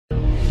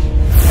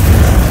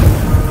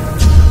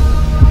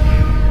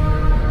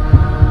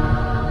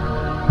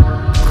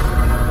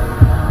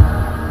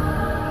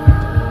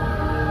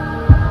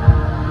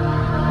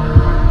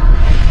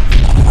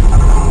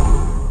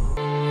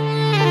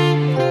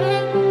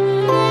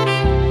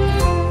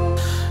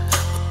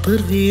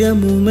първия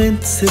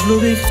момент се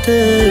влюбих в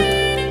теб,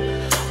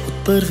 от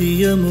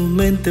първия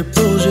момент те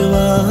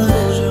пожелах.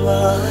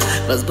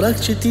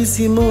 Разбрах, че ти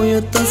си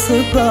моята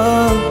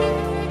съдба,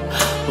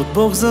 от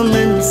Бог за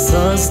мен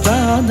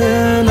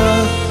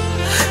създадена.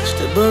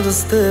 Ще бъда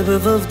с тебе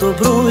в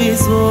добро и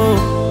зло,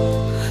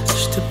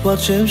 ще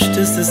плачем,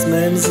 ще се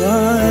смеем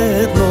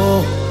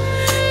заедно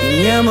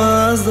и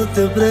няма аз да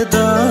те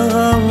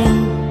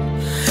предам.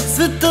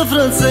 Света в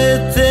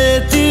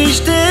ръцете ти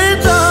ще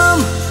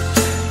дам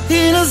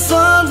и на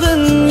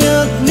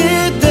сватбеният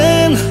ни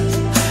ден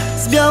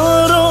с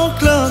бяла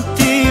рокля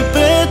ти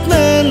пред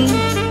мен,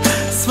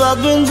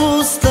 сватбен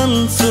бус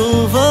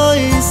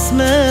танцувай с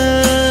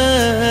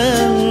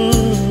мен.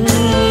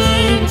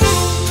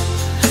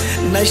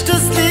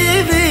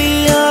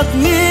 Най-щастливият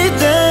ми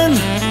ден,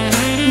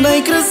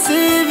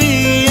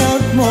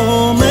 най-красивият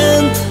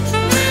момент,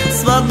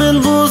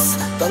 сватбен бус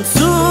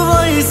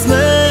танцувай с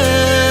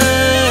мен.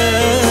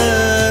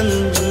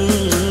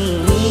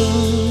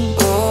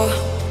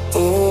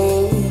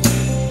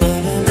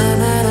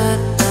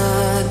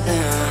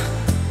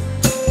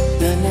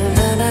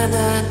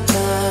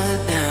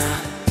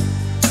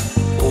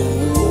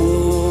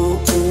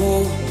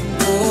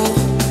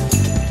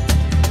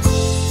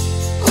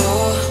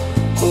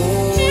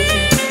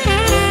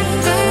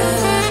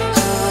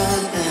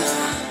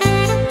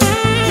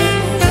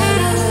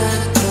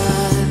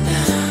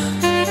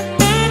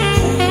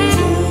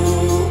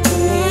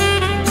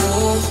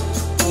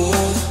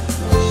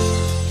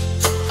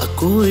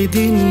 Ако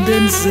един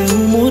ден се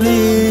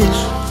умориш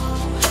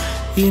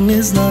и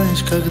не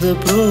знаеш как да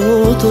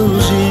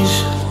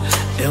продължиш,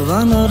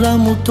 ела на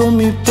рамото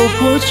ми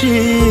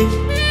поплачи,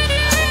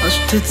 аз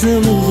ще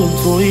целувам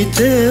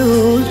твоите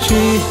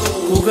очи.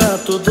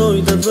 Когато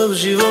дойдат в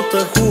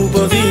живота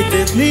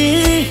хубавите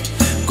дни,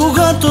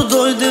 когато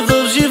дойде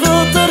в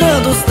живота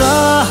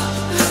радостта,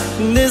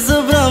 не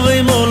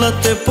забравяй, моля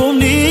те,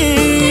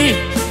 помни,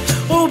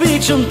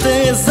 обичам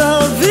те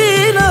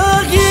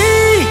завинаги.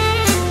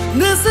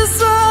 Днес е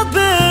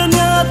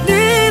сватбеният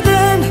ни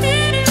ден,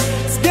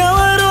 с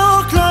бяла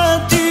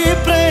рокля ти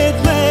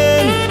пред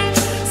мен,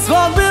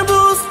 сватбен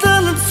бус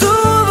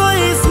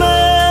танцувай с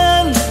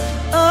мен.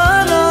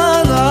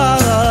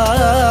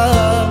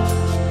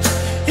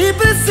 И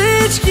пред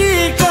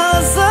всички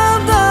каза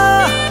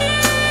да,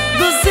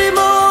 да си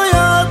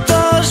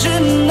моята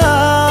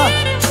жена,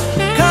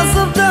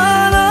 каза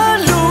да на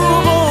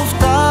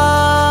любовта.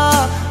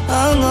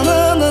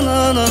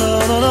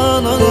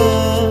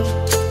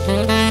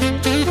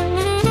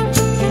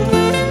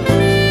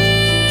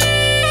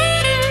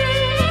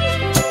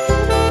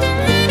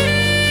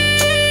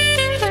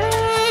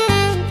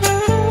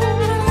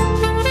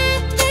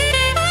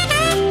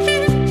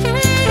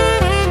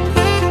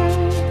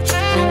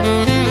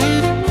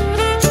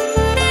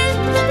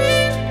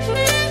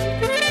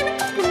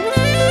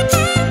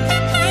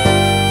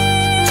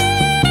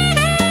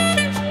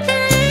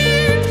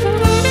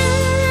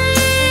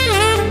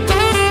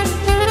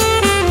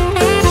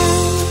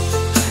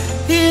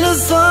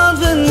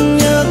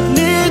 Сватбеният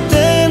ни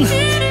ден,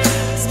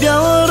 с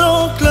бяла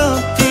рокля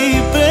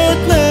ти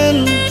пред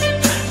мен,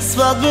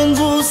 сватбен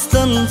бус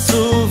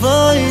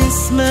танцувай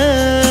с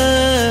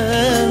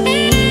мен.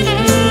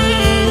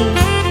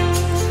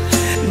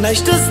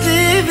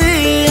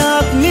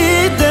 Най-щастливият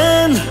ми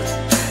ден,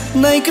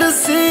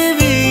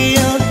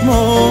 най-красивият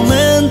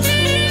момент,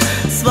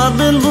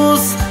 сватбен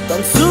бус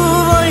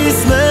танцувай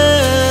с мен.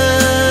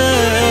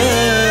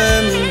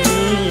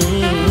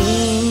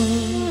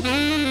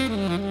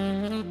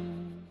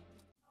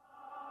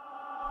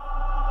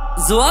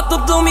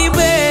 Златото ми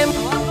бе,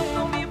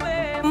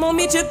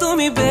 момичето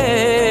ми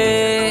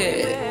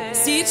бе,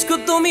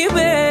 всичкото ми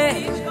бе,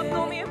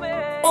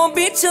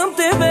 обичам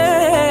тебе.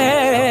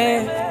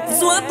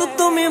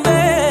 Златото ми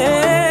бе,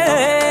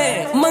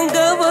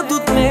 мангавът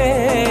от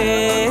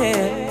ме,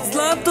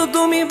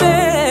 златото ми бе,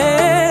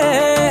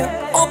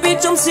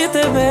 обичам си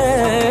тебе.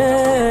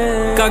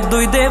 Как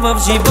дойде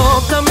в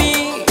живота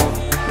ми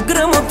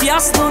гръмът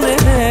ясно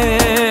небе,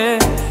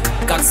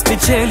 как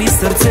спечели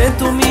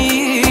сърцето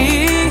ми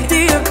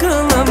тия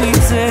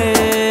кълъмице.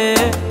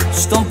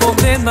 Щом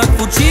погледнах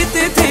в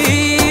очите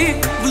ти,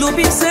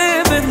 влюбих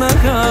се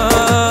веднага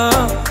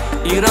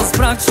и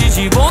разбрах, че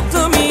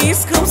живота ми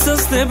искам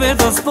с тебе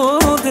да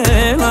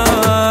споделя.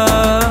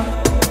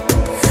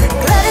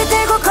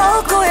 Гледайте го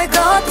колко е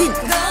готин,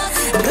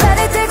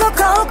 гледайте го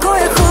колко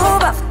е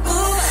хубав,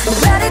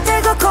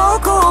 гледайте го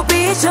колко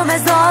обичаме,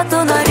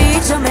 злато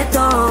наричаме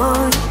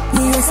той.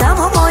 Ние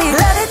само мои.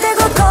 Гледайте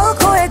го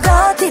колко е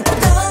готин,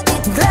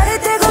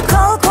 гледайте го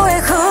колко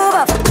е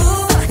хубав,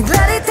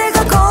 гледайте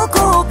го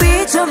колко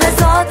обичаме,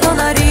 злато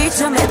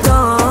наричаме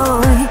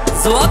той.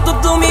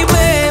 Златото ми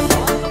бе,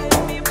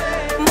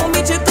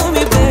 момичето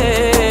ми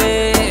бе,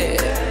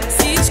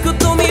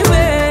 всичкото ми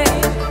бе,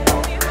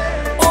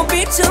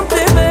 обичам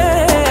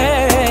тебе.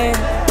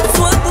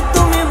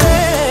 Златото ми бе,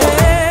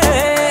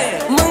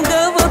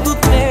 мангавът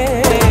от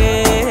ме,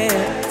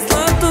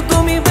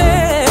 златото ми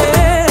бе,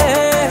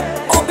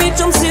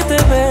 обичам си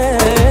тебе.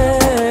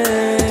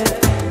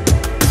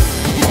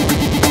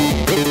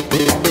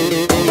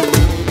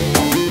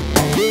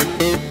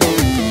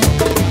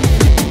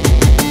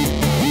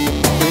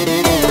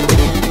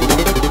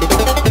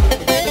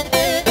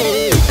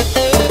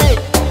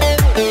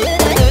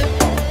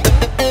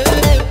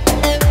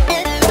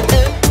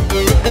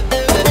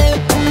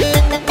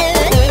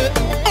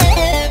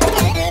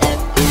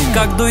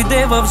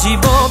 в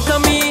живота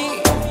ми,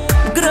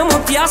 гръм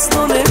от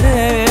ясно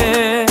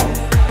небе.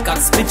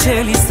 Как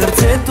спечели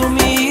сърцето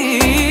ми,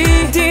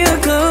 ти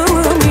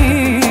акъла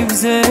ми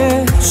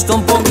взе.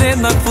 Щом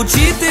погледнах в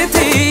очите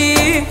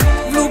ти,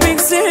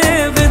 влюбих се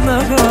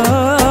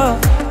веднага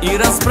и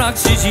разбрах,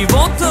 че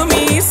живота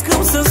ми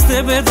искам с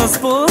тебе да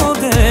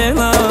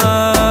споделя.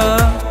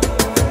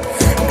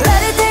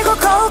 Гледайте го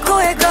колко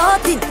е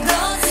готин,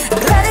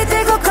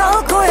 гледайте го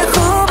колко е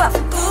хубав,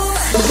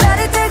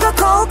 гледайте го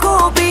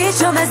колко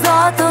обичаме,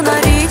 злато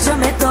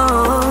наричаме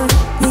той.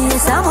 Ние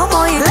само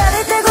мои.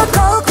 Гледайте го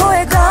колко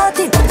е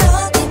готин,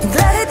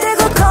 гледайте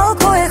го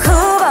колко е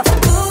хубав,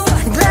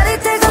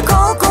 гледайте го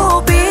колко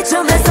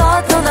обичаме,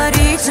 злато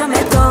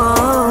наричаме той.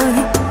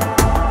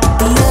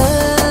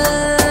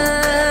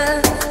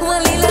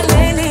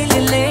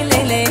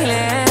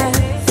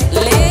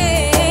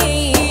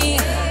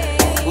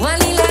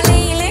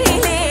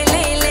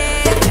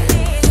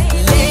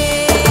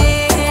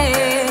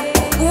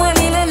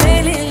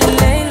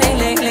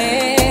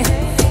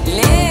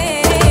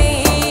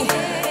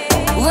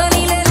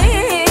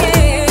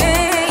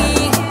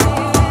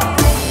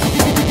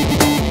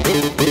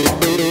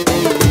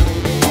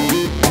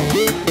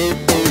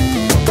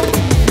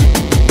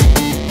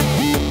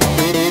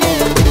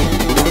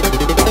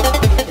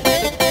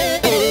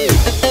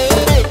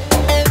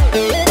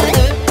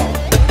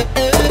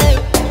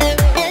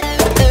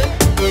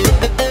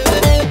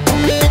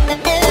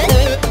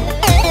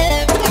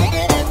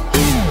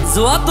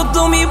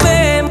 Златото ми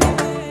бе,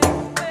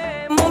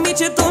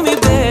 момичето ми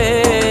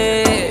бе,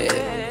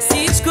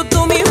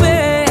 всичкото ми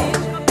бе,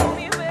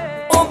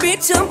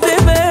 обичам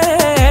тебе.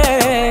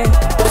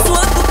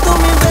 Златото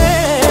ми бе,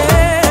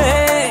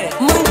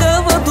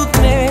 мъгъвът от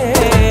не.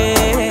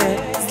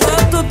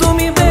 Златото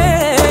ми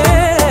бе,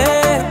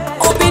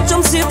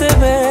 обичам си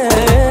тебе.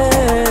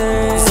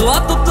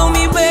 Златото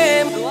ми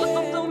бе,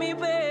 златото ми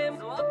бе,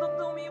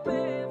 златото ми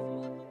бе.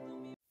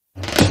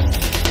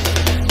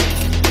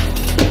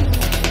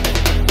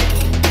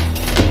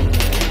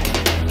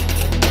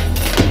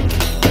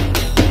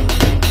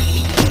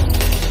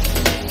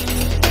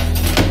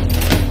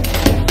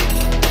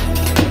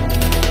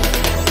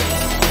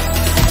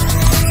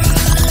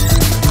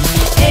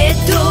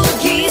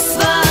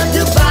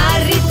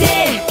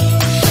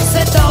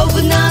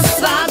 Световна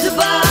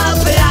сватба,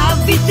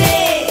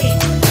 правите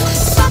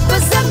сватба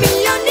за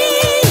милиони,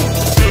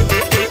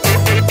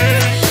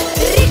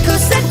 рико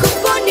за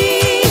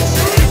купони.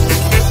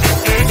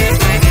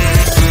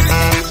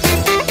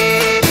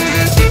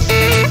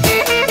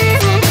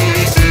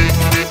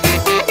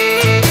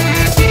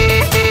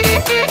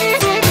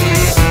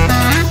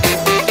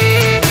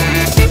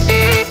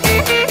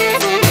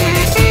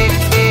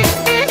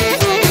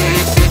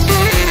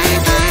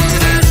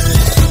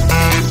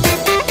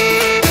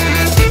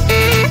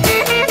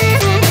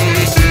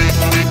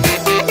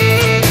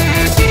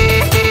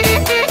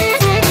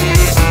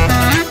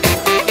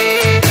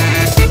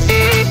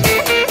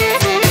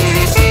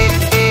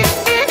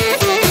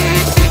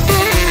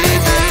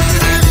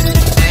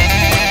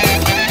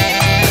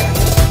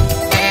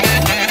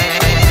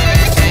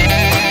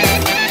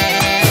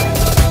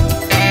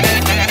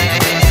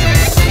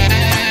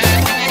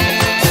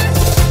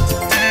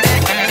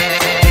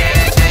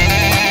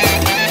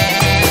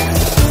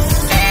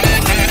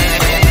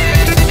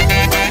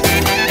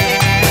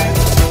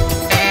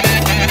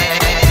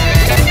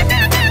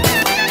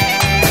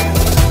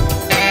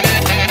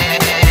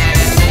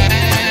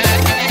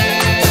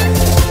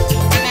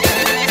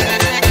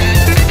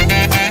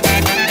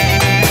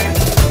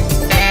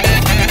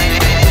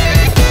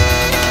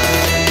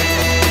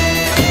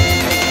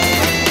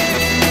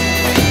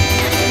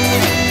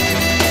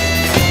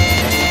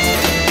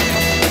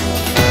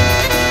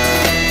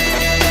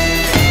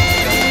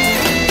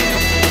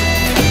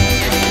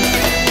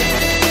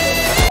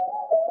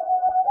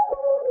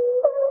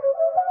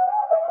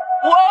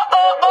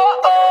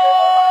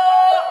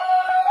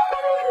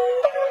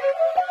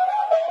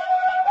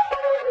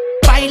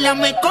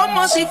 Báilame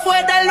como si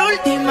fuera la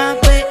última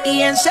vez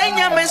y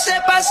enséñame ese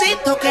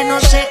pasito que no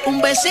sé,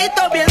 un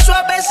besito bien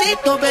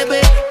suavecito,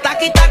 bebé.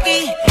 Taqui, taqui,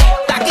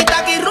 taqui,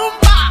 taqui,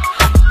 rumba.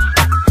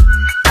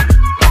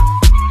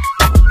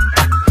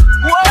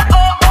 Oh,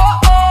 oh, oh,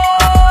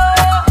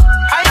 oh.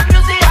 High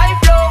music, high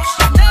flows.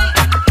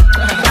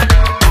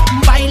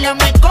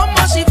 Báilame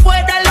como si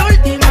fuera la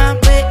última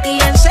vez y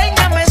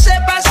enséñame ese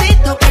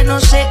pasito que no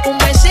sé, un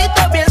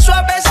besito bien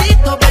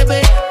suavecito,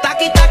 bebé.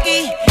 Taqui, taqui,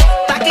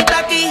 taqui,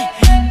 taqui.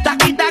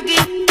 Taki taki,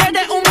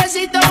 eres un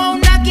besito o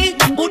un naki.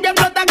 Pura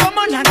flota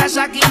como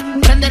Nagasaki.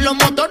 Prende los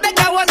motores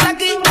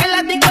Kawasaki. En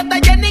la discota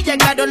Jenny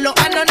llegaron los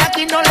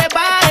Anonaki. No le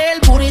baje, el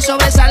booty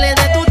sobresale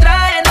de tu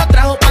traje. No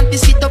trajo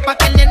panticito pa'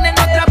 que el nene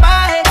no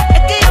trabaje.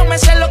 Es que yo me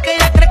sé lo que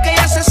ella cree que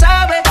ya se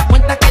sabe.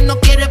 Cuenta que no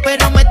quiere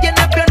pero me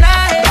tiene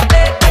espionaje.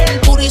 El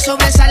booty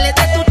sobresale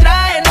de tu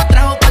traje. No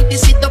trajo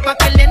panticito pa'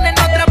 que el nene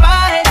no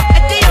trabaje.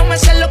 Es que yo me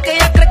sé lo que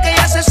ella cree que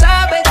ya se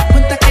sabe.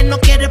 Cuenta que no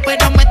quiere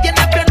pero me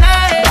tiene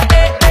espionaje.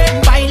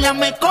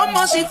 Báilame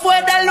como si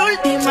fuera la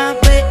última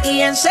vez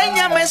y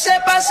enséñame ese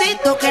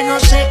pasito que no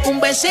sé, un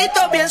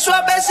besito bien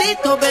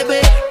suavecito,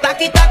 bebé.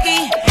 Taqui, taqui,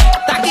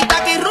 taqui,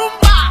 taqui,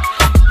 rumba.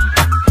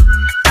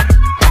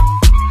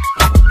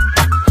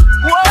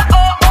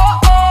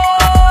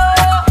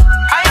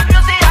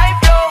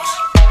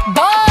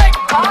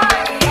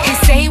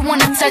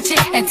 Touch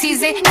it and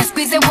tease it and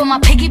squeeze it. When my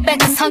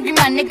piggyback is hungry,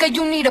 my nigga,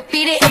 you need to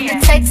feed it. If the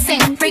text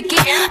ain't freaky,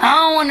 I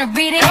don't wanna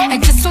read it.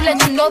 And just to let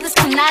you know, this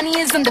Punani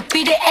is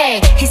undefeated. Ayy,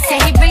 he said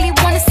he really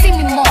wanna see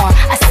me more.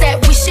 I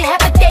said we should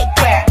have a date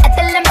where at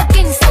the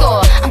Lamborghini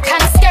store. I'm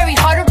kinda scary,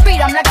 hard to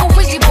read, I'm like a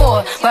Ouija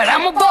board, but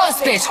I'm a boss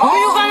bitch. Who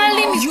you gonna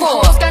leave me for?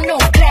 You got no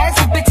class,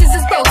 you bitches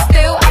is broke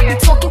still. I be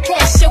talking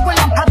cash shit when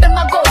I'm popping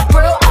my gold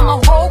grill. I'm a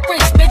whole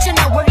rich bitch and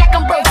I work like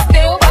I'm broke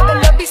still. But the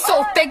love be so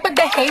fake, but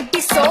the hate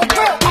be so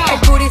real.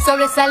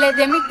 Sobresale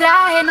de mi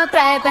traje, no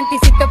traje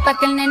panticito pa'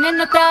 que el nene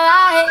no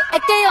trabaje.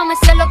 Es que yo me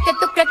sé lo que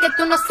tú crees que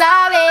tú no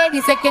sabes.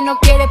 Dice que no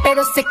quiere,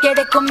 pero se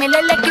quiere comerle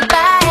el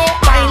equipaje.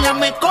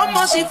 Báilame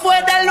como si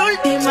fuera la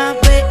última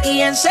vez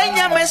y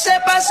enséñame ese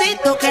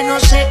pasito que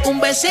no sé,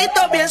 un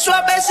besito bien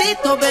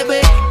suavecito,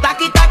 bebé.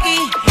 Taqui, taqui,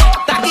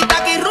 taqui,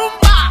 taqui,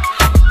 rumba.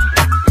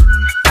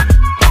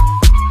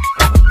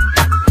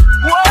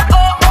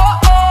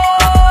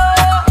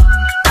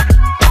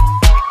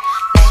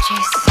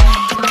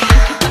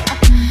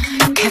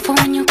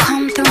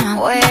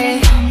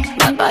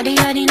 My body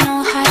already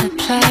know how to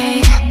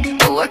play.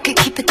 The work it,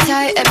 keep it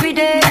tight every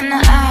day. And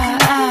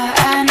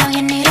I know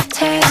you need a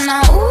taste.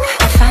 Now, ooh,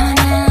 I'm falling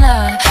in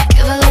love.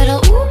 Give a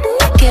little ooh,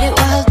 get it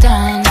well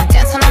done.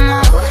 Dancing on my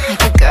ooh,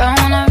 make a girl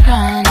wanna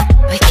run.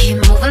 We keep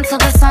moving till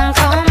the sun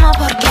come up.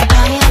 Porque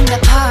I am the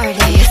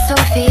party. It's a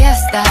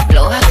fiesta.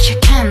 Blow out your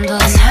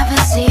candles and have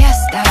a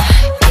siesta.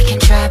 We can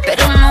try, but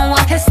no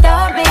one can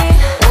stop me.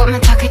 What my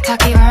talkie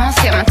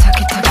wants, yeah, my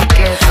talkie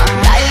gets on.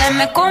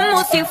 Báilame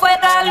como si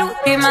fuera la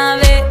última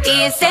vez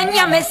y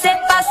enséñame ese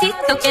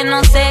pasito que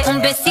no sé,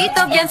 un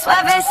besito bien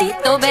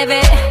suavecito,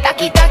 bebé.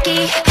 Taqui,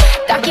 taqui,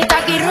 taqui,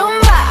 taqui,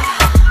 rumba.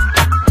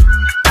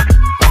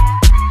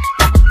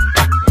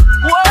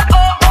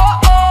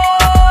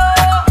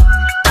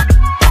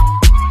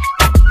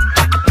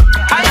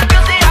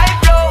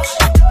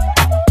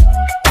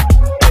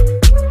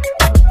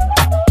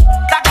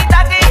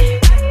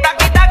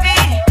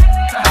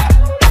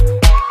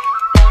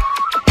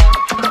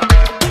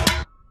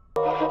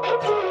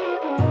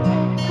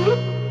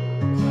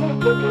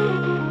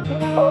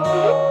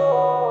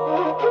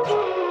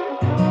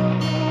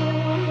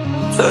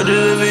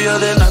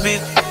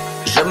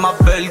 Je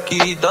m'appelle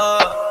Kida.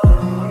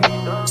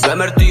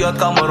 Zemër ty atë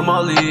ka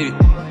mërmalli.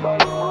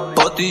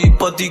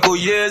 Poti ku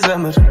je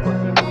zemër.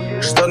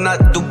 Shto në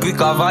tu pi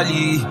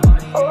kavalli.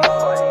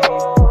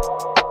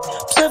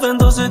 Pse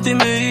vendose ti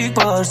me ik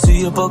pa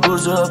arsye pa kur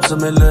gjë pse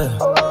me le.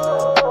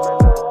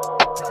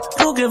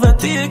 Rrugëve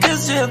ti e ke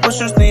zgjedh, po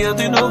shoshnia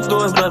ti nuk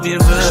dojnë pra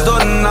vjen vetë. Shto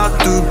në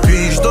tu pi,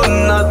 shto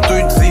në tu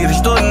i thirr,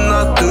 shto në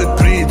tu i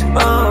prit.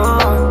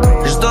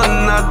 Shto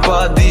në pa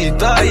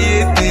dita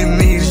jeti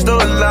mirë, shto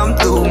lam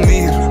tu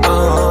mirë.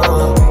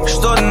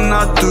 Shto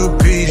në tu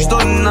pi, shto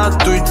në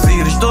tu i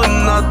thirr, shto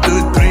në tu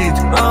i prit.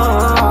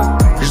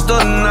 Shto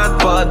në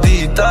pa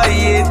dita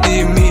jeti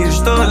mirë,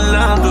 shto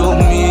lam tu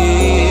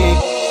mirë.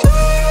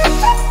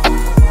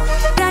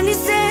 Рани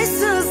се с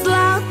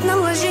златна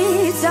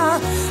лъжица,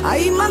 а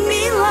има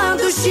мила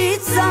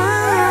душица.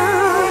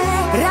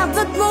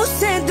 Радват му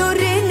се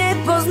дори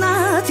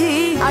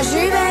непознати, а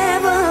живее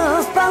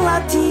в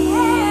палати.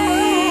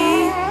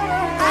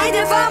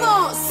 Айде, вамо,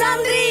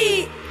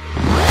 Сандри!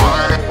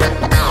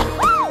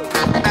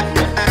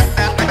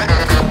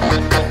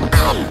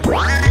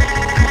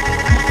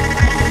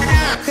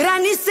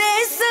 Храни се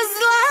с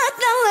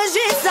златна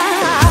лъжица,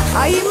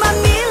 а има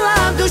мила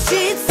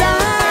душица.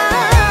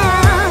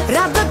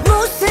 Радват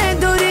му се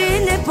дори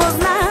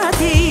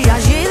непознати, а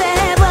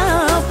живее в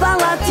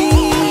палати.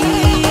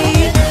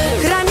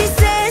 Храни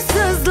се с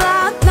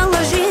златна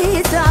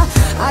лъжица,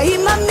 а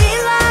има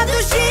мила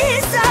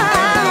душица.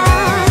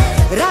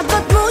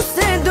 Радват му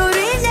се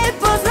дори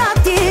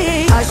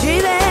непознати, а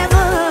живее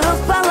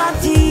в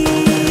палати.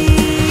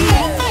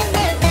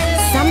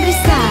 Сандри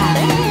стар,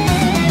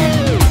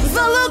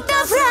 валута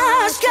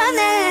фляшка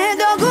не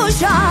до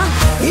гуша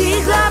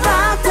и глава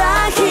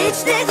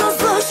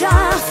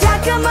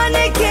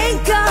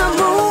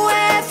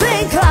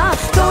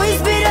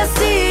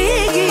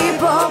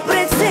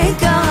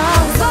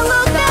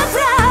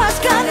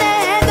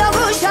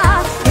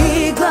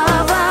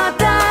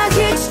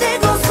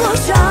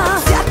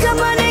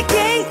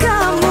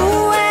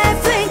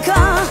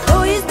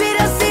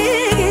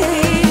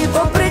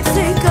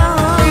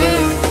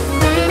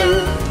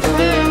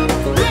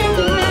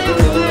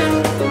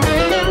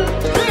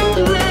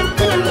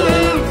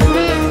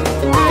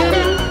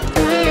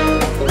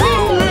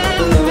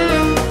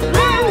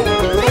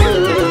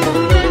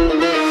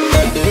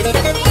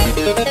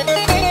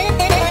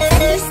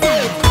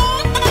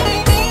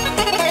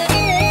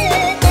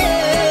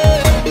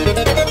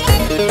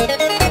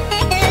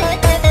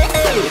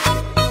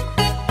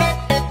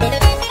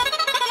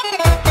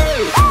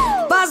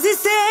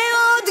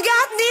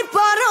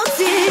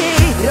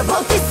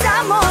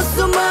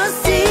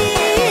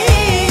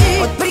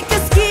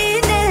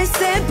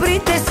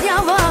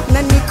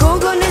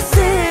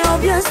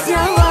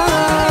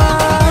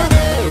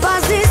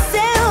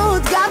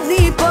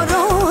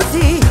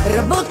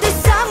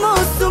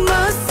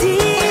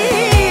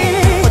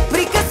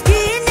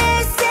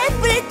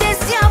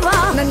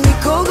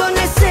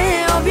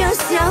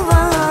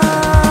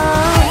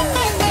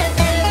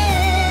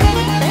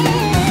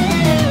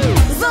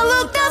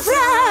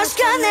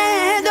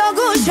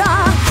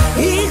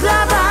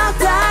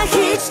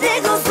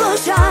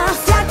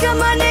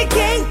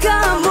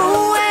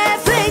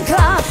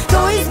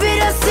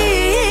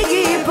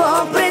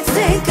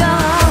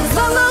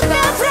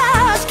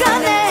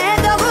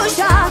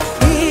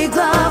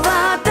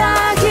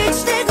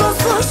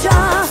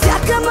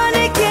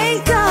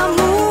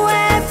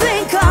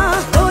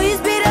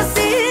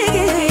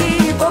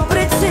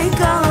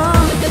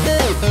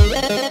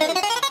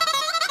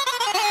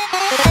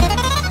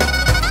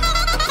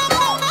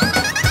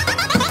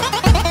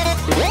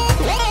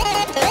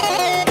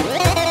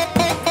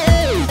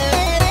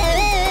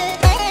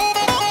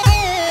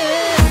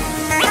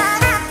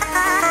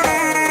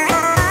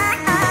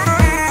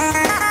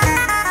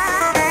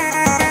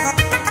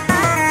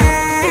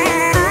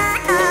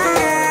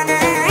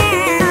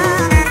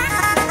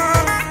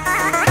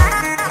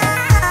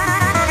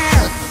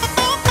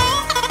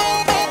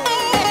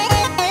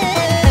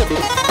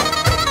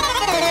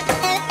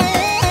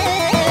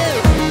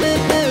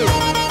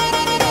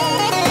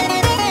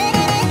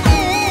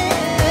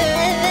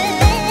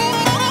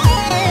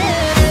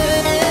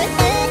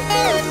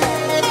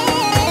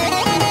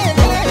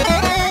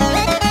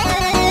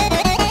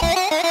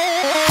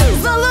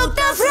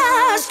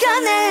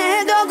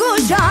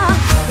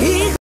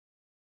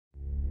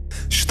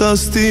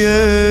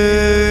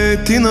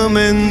щастие ти на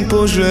мен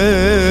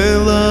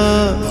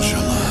пожела.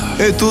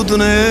 Ето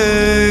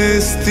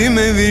днес ти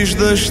ме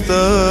виждаш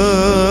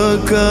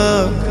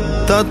така.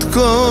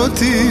 Татко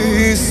ти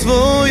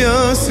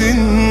своя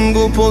син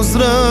го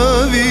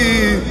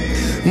поздрави,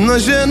 на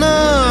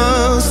жена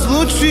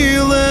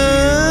случиле.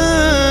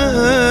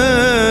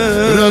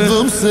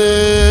 Радвам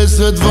се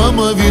за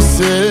двама ви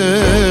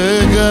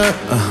сега,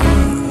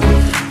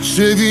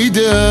 че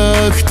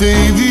видяхте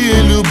и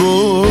вие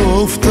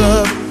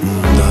любовта.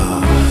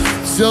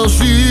 Цял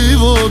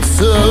живот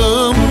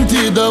съм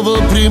ти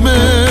давал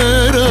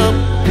примера.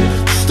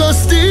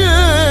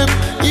 Щастие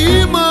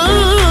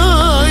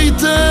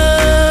имайте.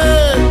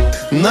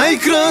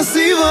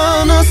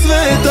 Най-красива на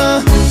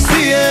света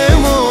си е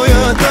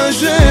моята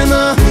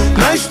жена.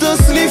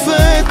 Най-щастлив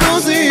е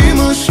този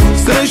мъж,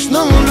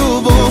 срещнал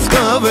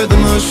любовта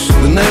веднъж.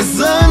 Днес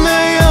за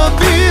нея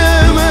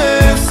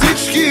пиеме,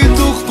 всички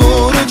тук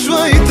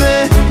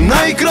поръчвайте.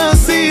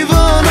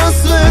 Най-красива на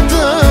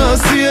света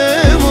си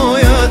е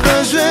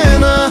моята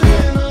жена.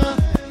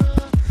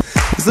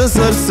 За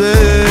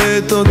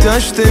сърцето тя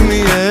ще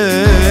ми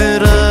е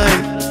рай,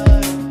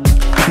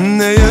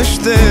 нея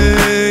ще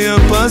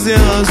я пазя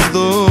аз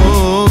до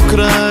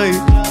край.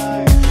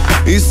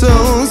 И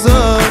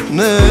сълза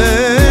не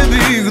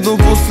бих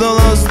допуснал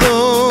аз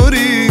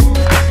дори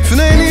в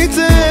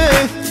нейните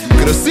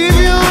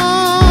красиви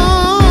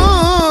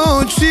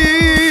очи.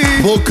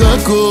 Бог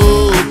ако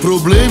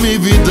проблеми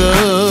ви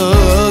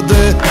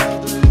даде,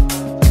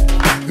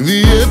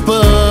 вие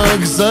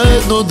пак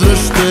заедно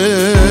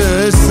дръжте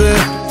се.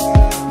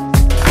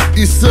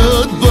 И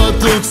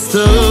съдбата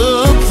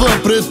отстъпва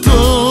пред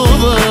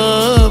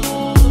това.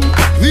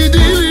 Види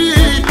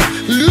ли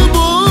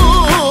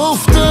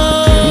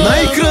любовта?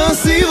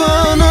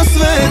 Най-красива на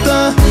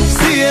света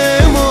си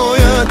е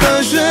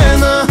моята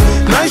жена.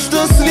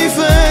 Най-щастлив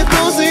е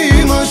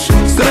този мъж,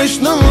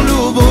 срещнал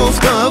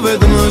любовта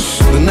веднъж.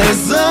 Днес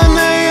за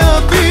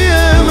нея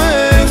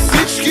пиеме,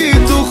 всички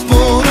тук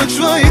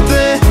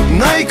поръчвайте.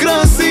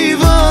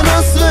 Най-красива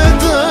на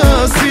света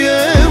си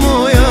е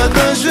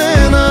моята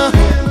жена.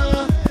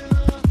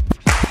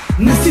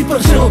 Не си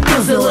пържа от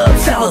пъзела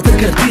цялата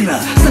картина.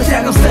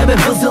 Затягам с тебе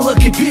възела,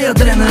 кипи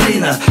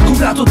адреналина.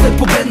 Когато те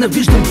погледна,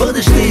 виждам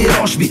бъдеще и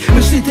рожби.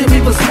 Мечтите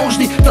ми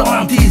възможни,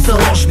 таланти и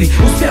заложби.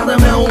 Успя да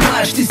ме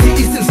омаеш, ти си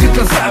истинска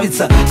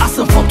красавица. Аз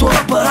съм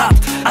фотоапарат,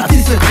 а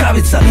ти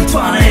светкавица. И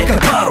това не е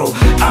капаро,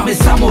 ами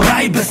само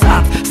рай без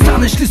ад.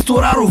 Станеш ли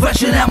стораро,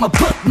 вече няма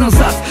път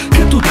назад.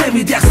 Като те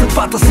видях,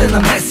 съдбата се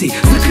намеси.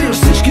 Закриваш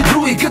всички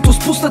други, като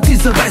спуснати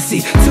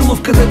завеси.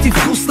 Целувката ти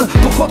вкусна,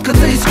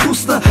 походката е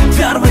изкусна.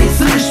 Вярвай,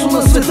 за нищо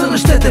на света не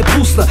ще те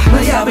пусна.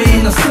 Наяве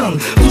и на сън,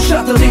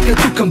 душата ми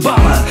като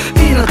камбана.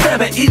 И на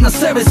тебе, и на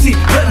себе си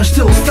верен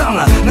ще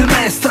остана. Не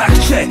ме е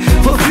страх, че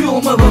във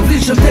филма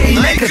въвличам те. И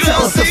нека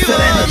цялата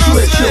вселена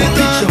чуе, че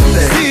обичам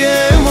те. Си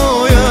е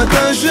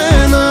моята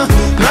жена.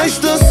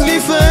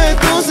 Най-щастлив е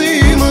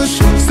този мъж,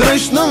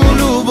 срещнал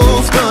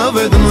любовта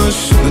веднъж.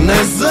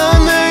 Днес за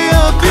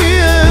нея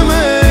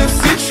пиеме,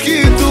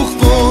 всички тук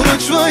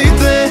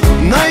поръчвайте.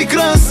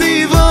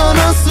 Най-красива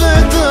на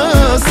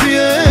света си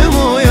е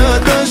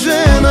моята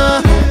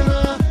жена.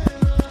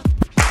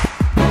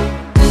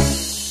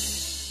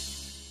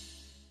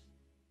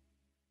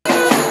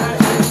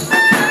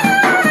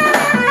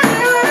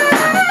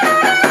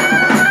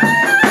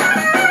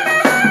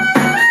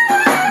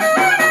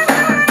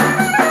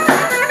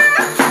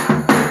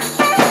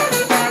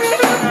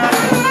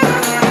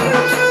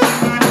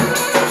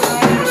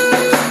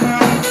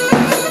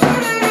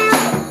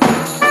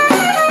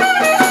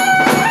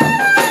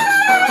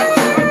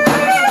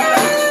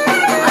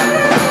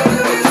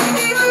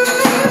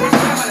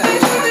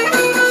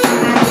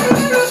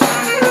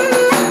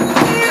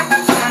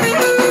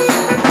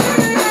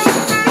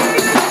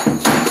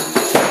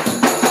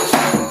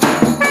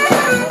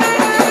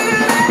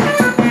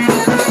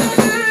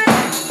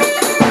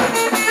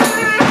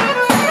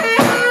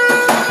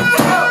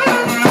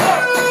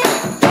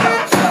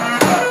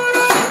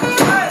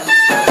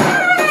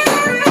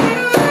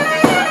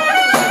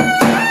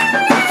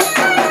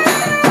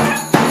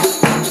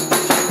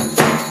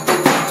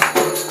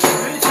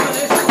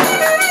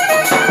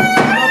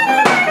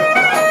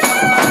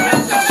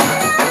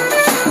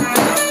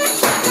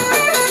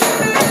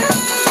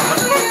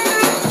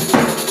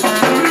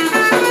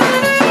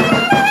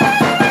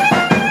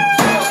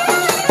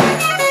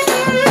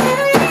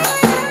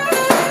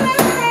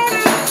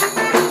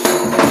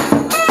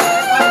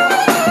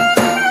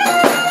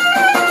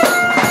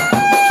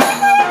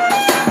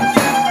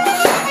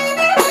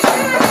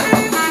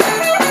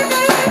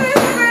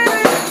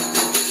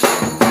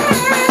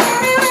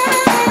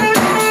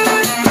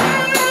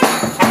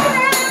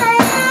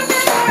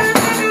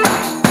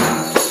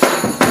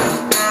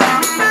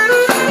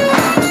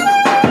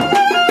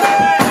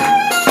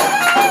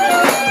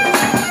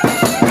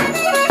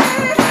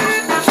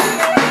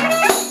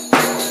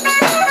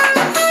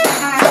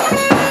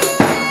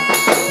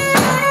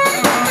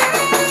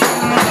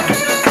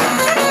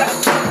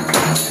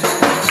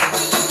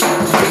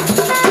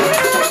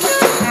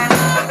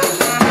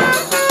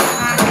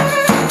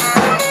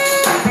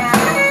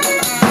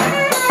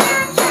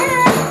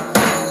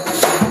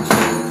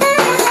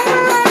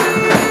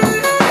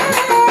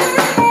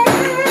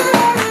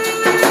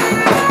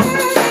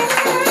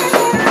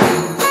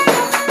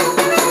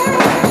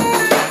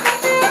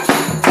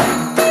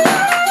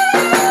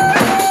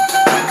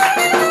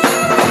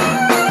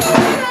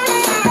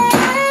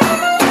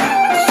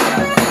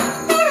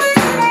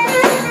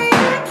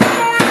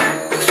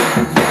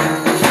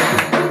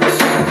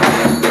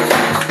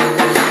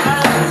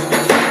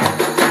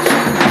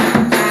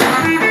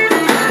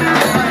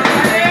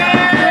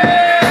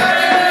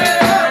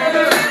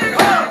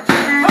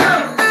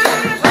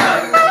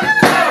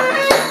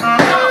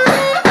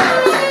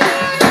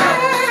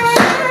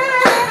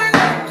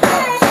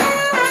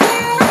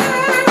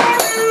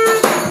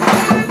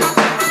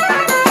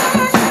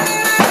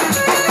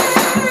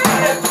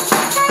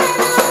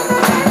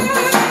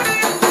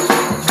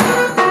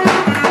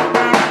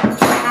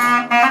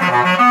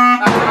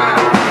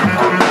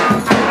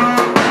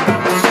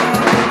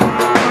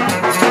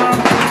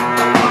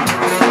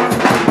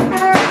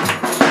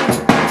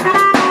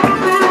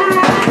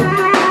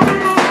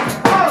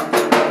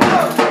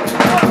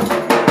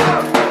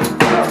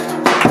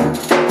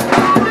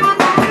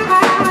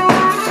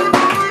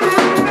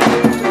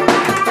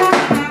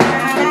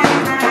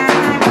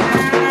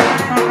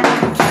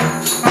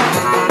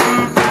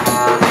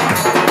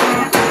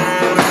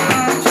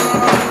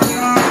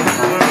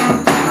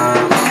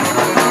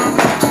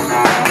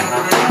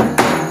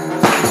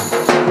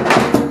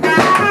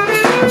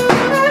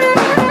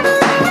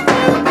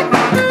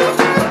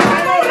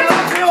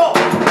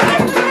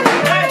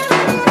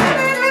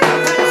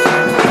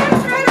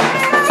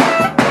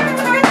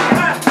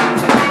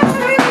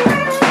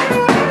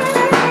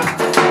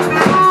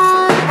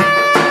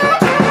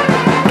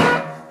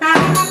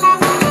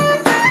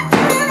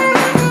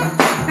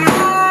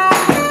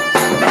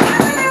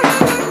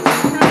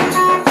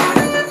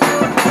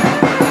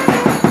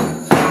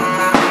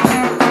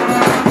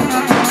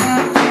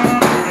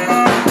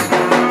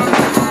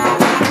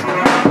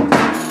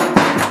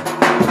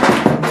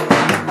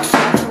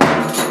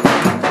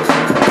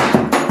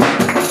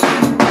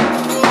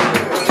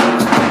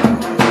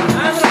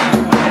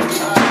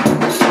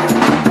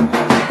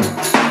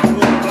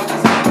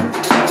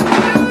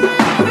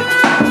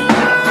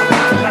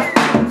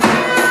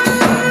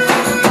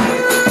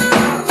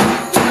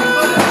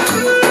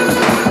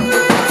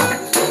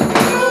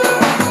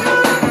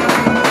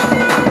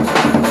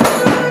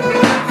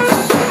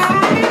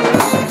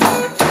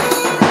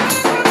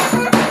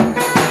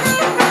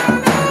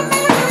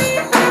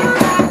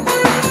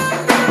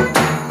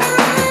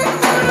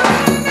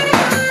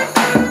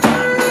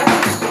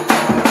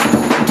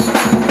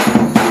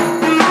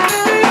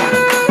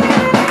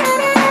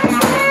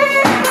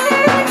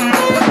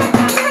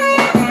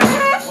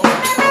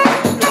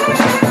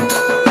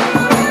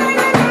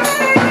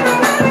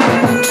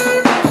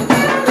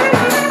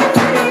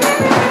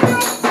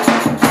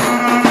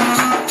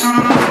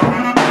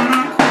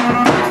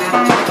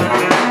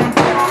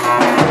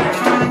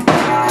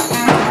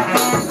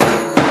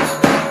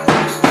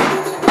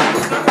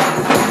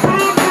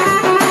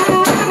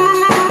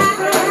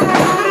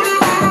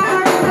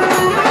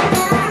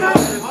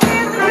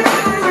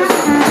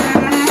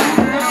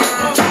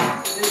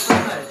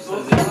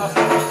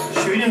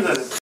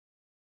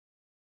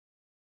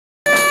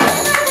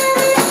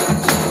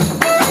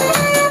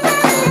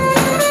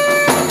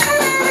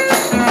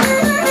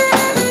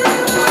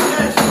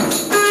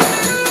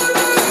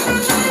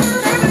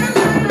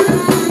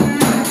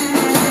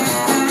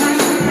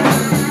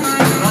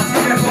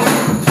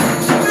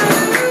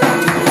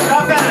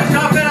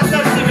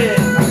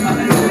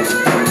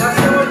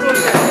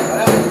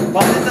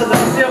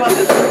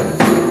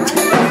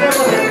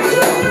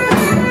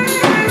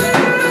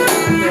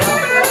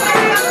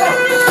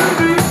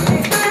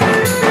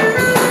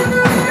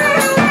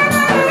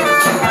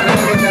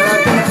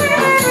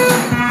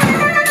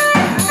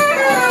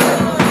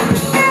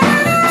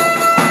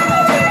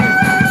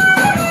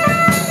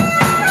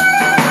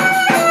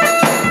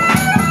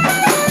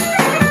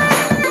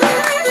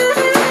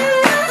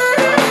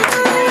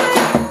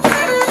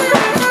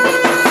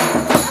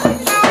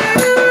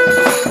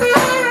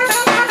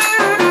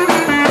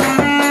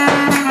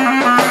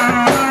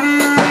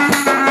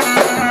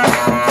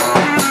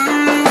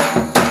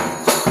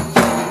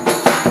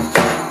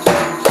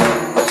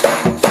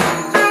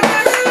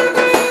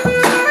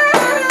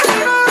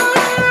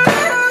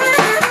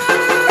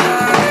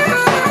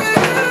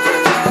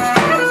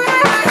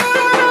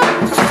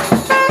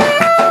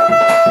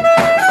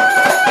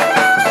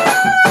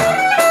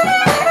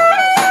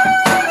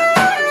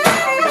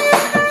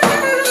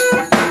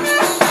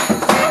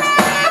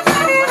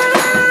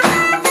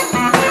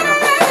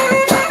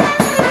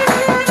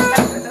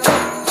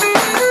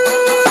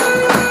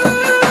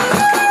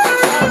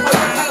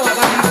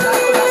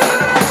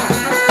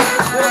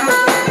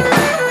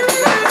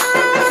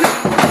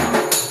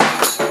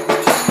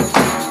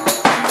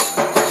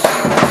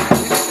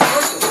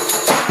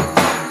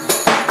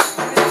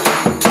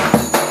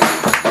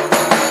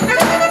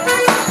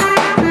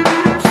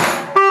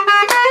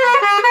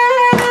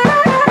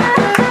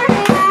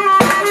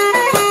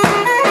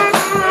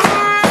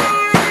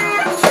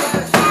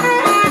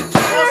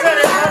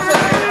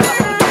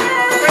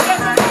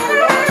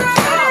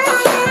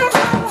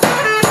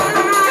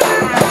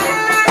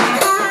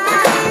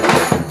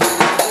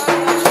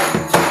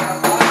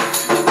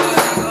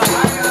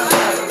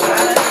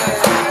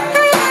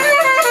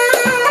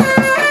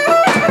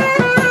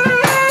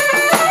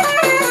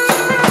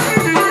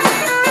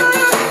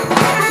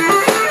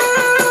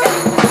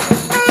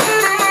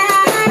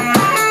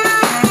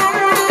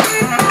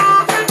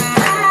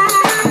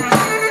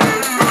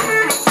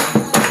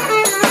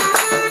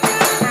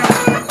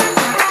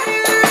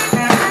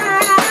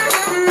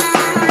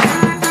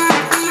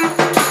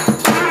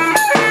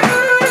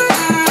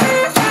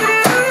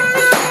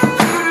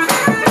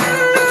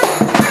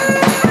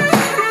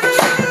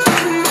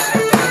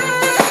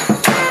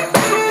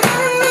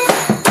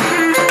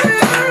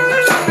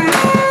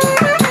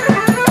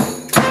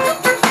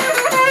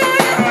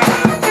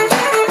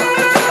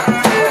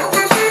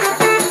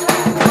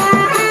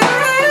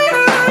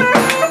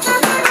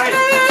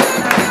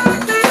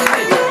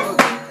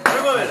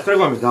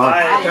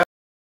 давай.